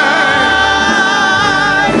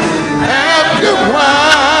 After a while.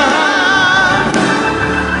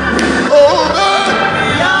 Over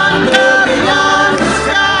yonder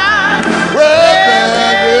sky, where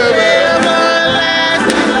that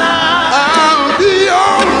everlasting light, I'll be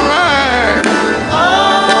all right.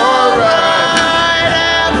 All right.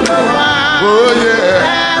 After a while. Oh yeah.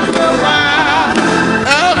 After a while.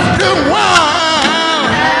 After a while.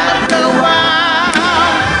 After a while.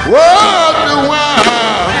 After a while.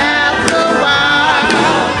 After a while.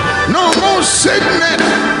 No more sickness.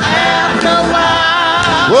 After a while.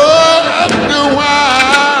 After a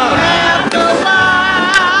while. After a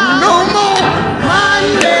while. No more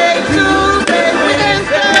Monday, Tuesday,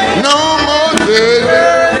 Wednesday. No more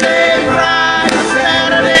Thursday, Friday,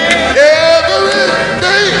 Saturday. Every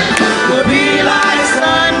day will be like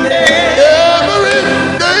Sunday. Every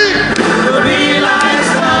day will be like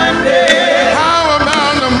Sunday. How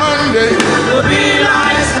about the Monday? Will be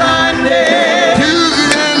like Sunday.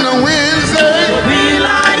 Tuesday and the Wednesday will be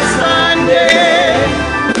like Sunday.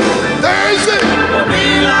 Thursday will be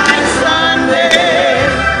like Sunday.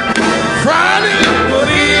 Friday will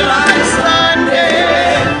be like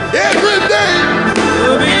Sunday. Every day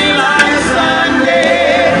will be like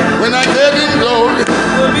Sunday. When I get in glory,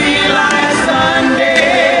 will be like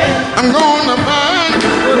Sunday. I'm gonna find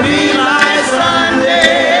will be like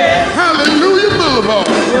Sunday. Hallelujah Boulevard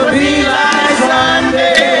will be like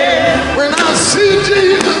Sunday. When I see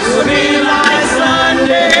Jesus, will be like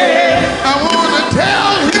Sunday. I wanna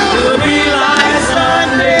tell him, will be like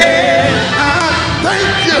Sunday. I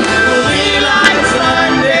thank you, will be like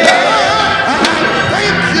Sunday. I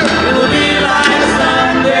thank you, will be like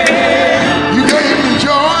Sunday. You gave me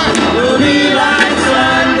joy, will be like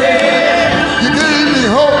Sunday. You gave me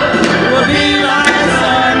hope, will be like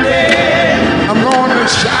Sunday. I'm gonna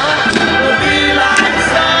shout, will be like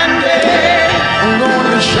Sunday. I'm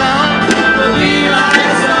gonna shout, will be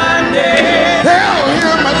like Sunday. Tell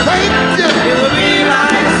him I thank you, will be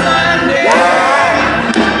like Sunday.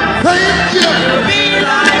 Thank you, will be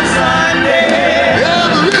like Sunday.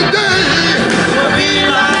 Every day will be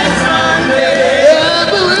like Sunday.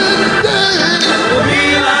 Every day will be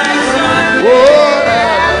like Sunday. Oh,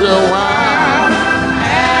 after a while.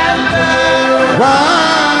 After a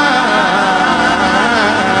while.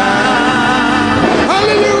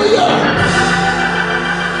 Hallelujah.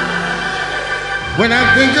 When I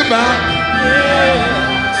think about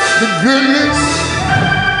the goodness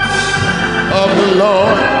of the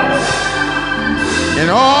Lord and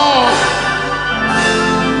all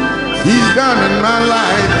he's done in my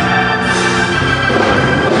life,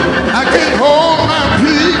 I can't hold my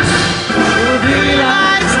peace. It will be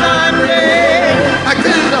like Sunday. I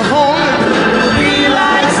can't hold it. It will be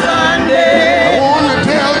like Sunday. I want to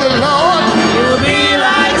tell the Lord. It will be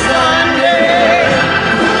like Sunday.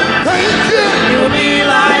 Thank you. It will be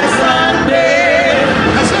like Sunday.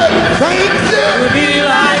 I said, thank you. It will be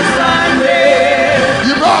like Sunday.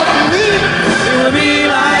 You brought me. It will be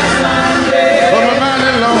like Sunday. From a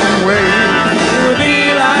mighty long way. It will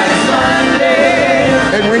be like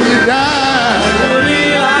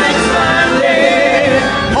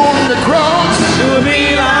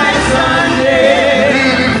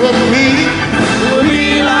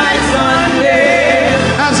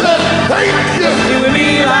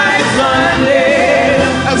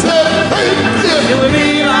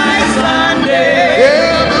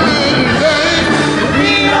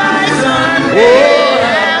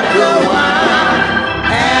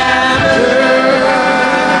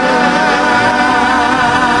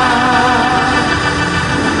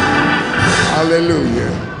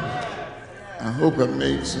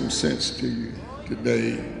make some sense to you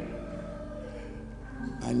today.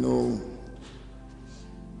 I know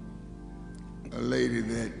a lady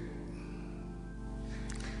that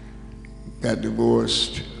got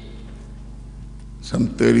divorced some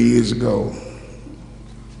 30 years ago.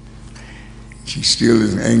 She still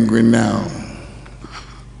is angry now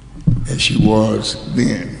as she was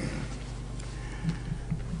then.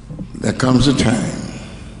 There comes a time,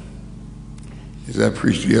 as I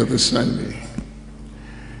preached the other Sunday,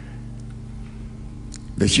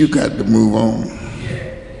 that you got to move on,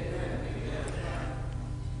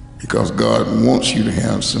 because God wants you to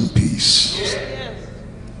have some peace.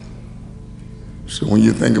 So when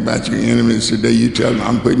you think about your enemies today, you tell them,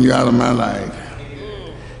 I'm putting you out of my life.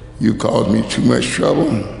 You caused me too much trouble,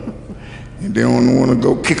 and they don't want to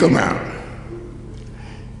go kick them out.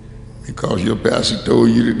 Because your pastor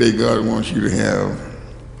told you today God wants you to have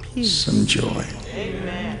some joy.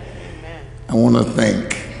 Amen. I want to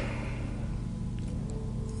thank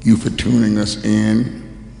you for tuning us in.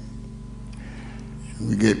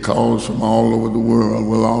 We get calls from all over the world,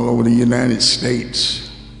 well, all over the United States.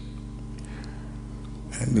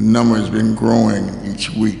 And the number has been growing each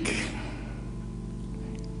week.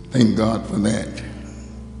 Thank God for that.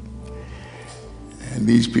 And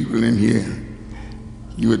these people in here,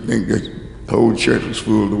 you would think that the whole church was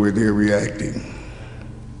full the way they're reacting.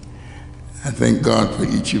 I thank God for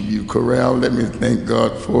each of you. Corral, let me thank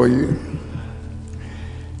God for you.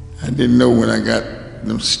 I didn't know when I got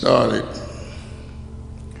them started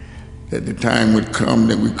that the time would come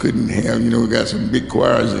that we couldn't have, we got some big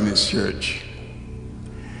choirs in this church.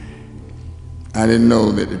 I didn't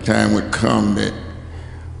know that the time would come that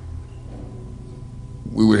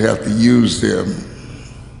we would have to use them.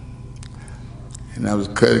 And I was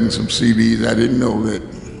cutting some CDs. I didn't know that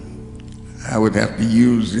I would have to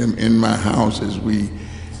use them in my house as we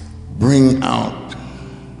bring out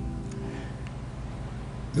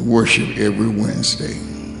the worship every Wednesday.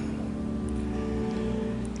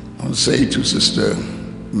 I want to say to Sister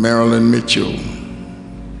Marilyn Mitchell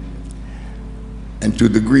and to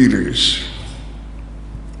the greeters,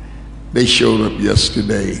 they showed up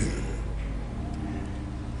yesterday.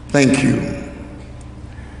 Thank you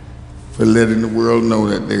for letting the world know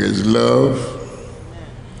that there is love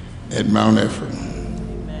at Mount Ephraim.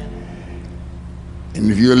 And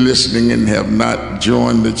if you're listening and have not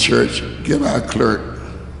joined the church, give our clerk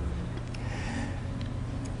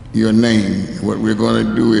your name. What we're going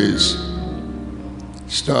to do is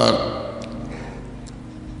start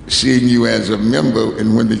seeing you as a member,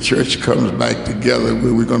 and when the church comes back together,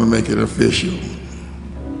 we're going to make it official.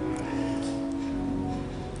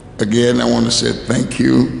 Again, I want to say thank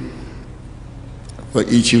you for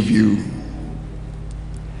each of you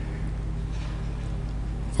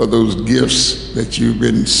for those gifts that you've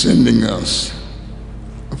been sending us,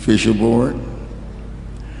 official board.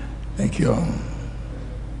 Thank you all.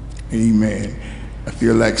 Amen. I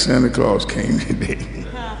feel like Santa Claus came today.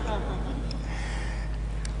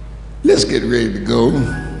 Let's get ready to go.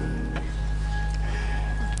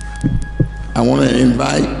 I want to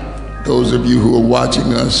invite those of you who are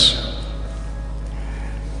watching us.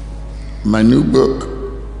 My new book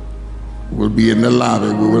will be in the lobby.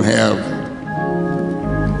 We will have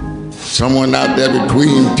someone out there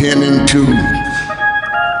between 10 and 2.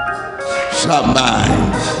 Stop by,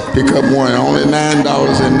 pick up one, only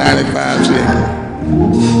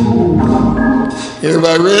 $9.95.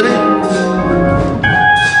 Everybody ready?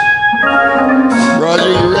 Roger,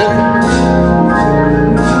 you ready?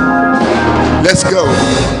 Let's go.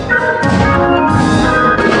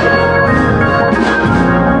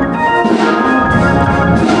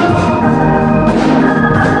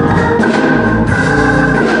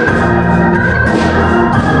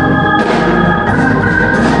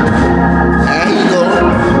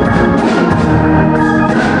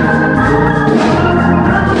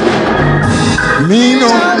 Lean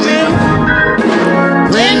on me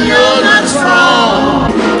when you're not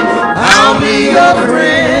strong. I'll be your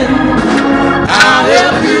friend. I'll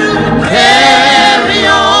help you.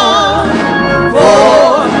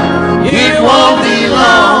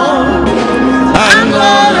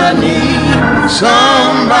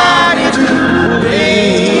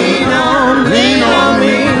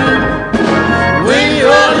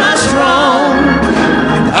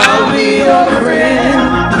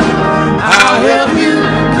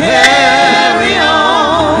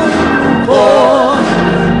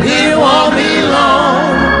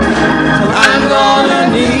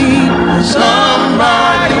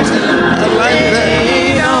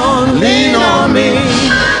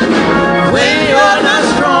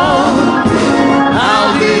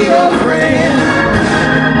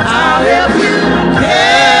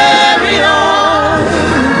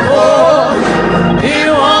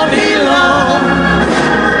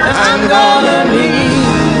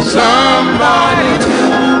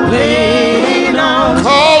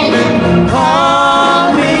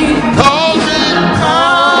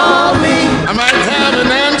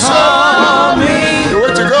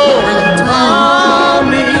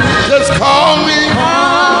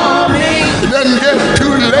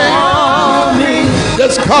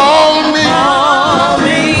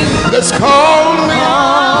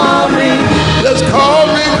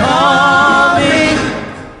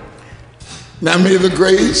 Now may the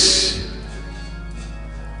grace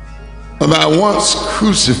of our once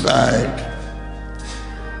crucified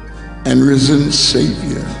and risen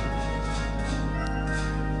Savior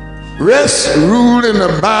rest, rule, and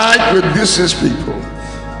abide with this his people,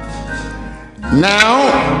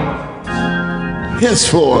 now,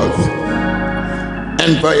 henceforth,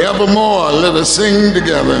 and forevermore. Let us sing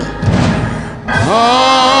together. Amen.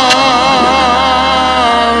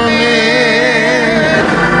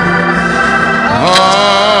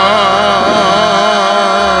 Amen.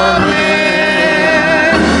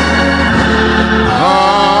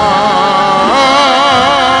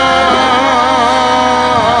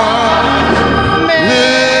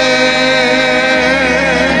 Amen.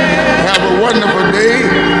 Have a wonderful day.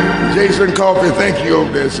 Jason Coffey, thank you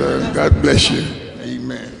over there, sir. God bless you.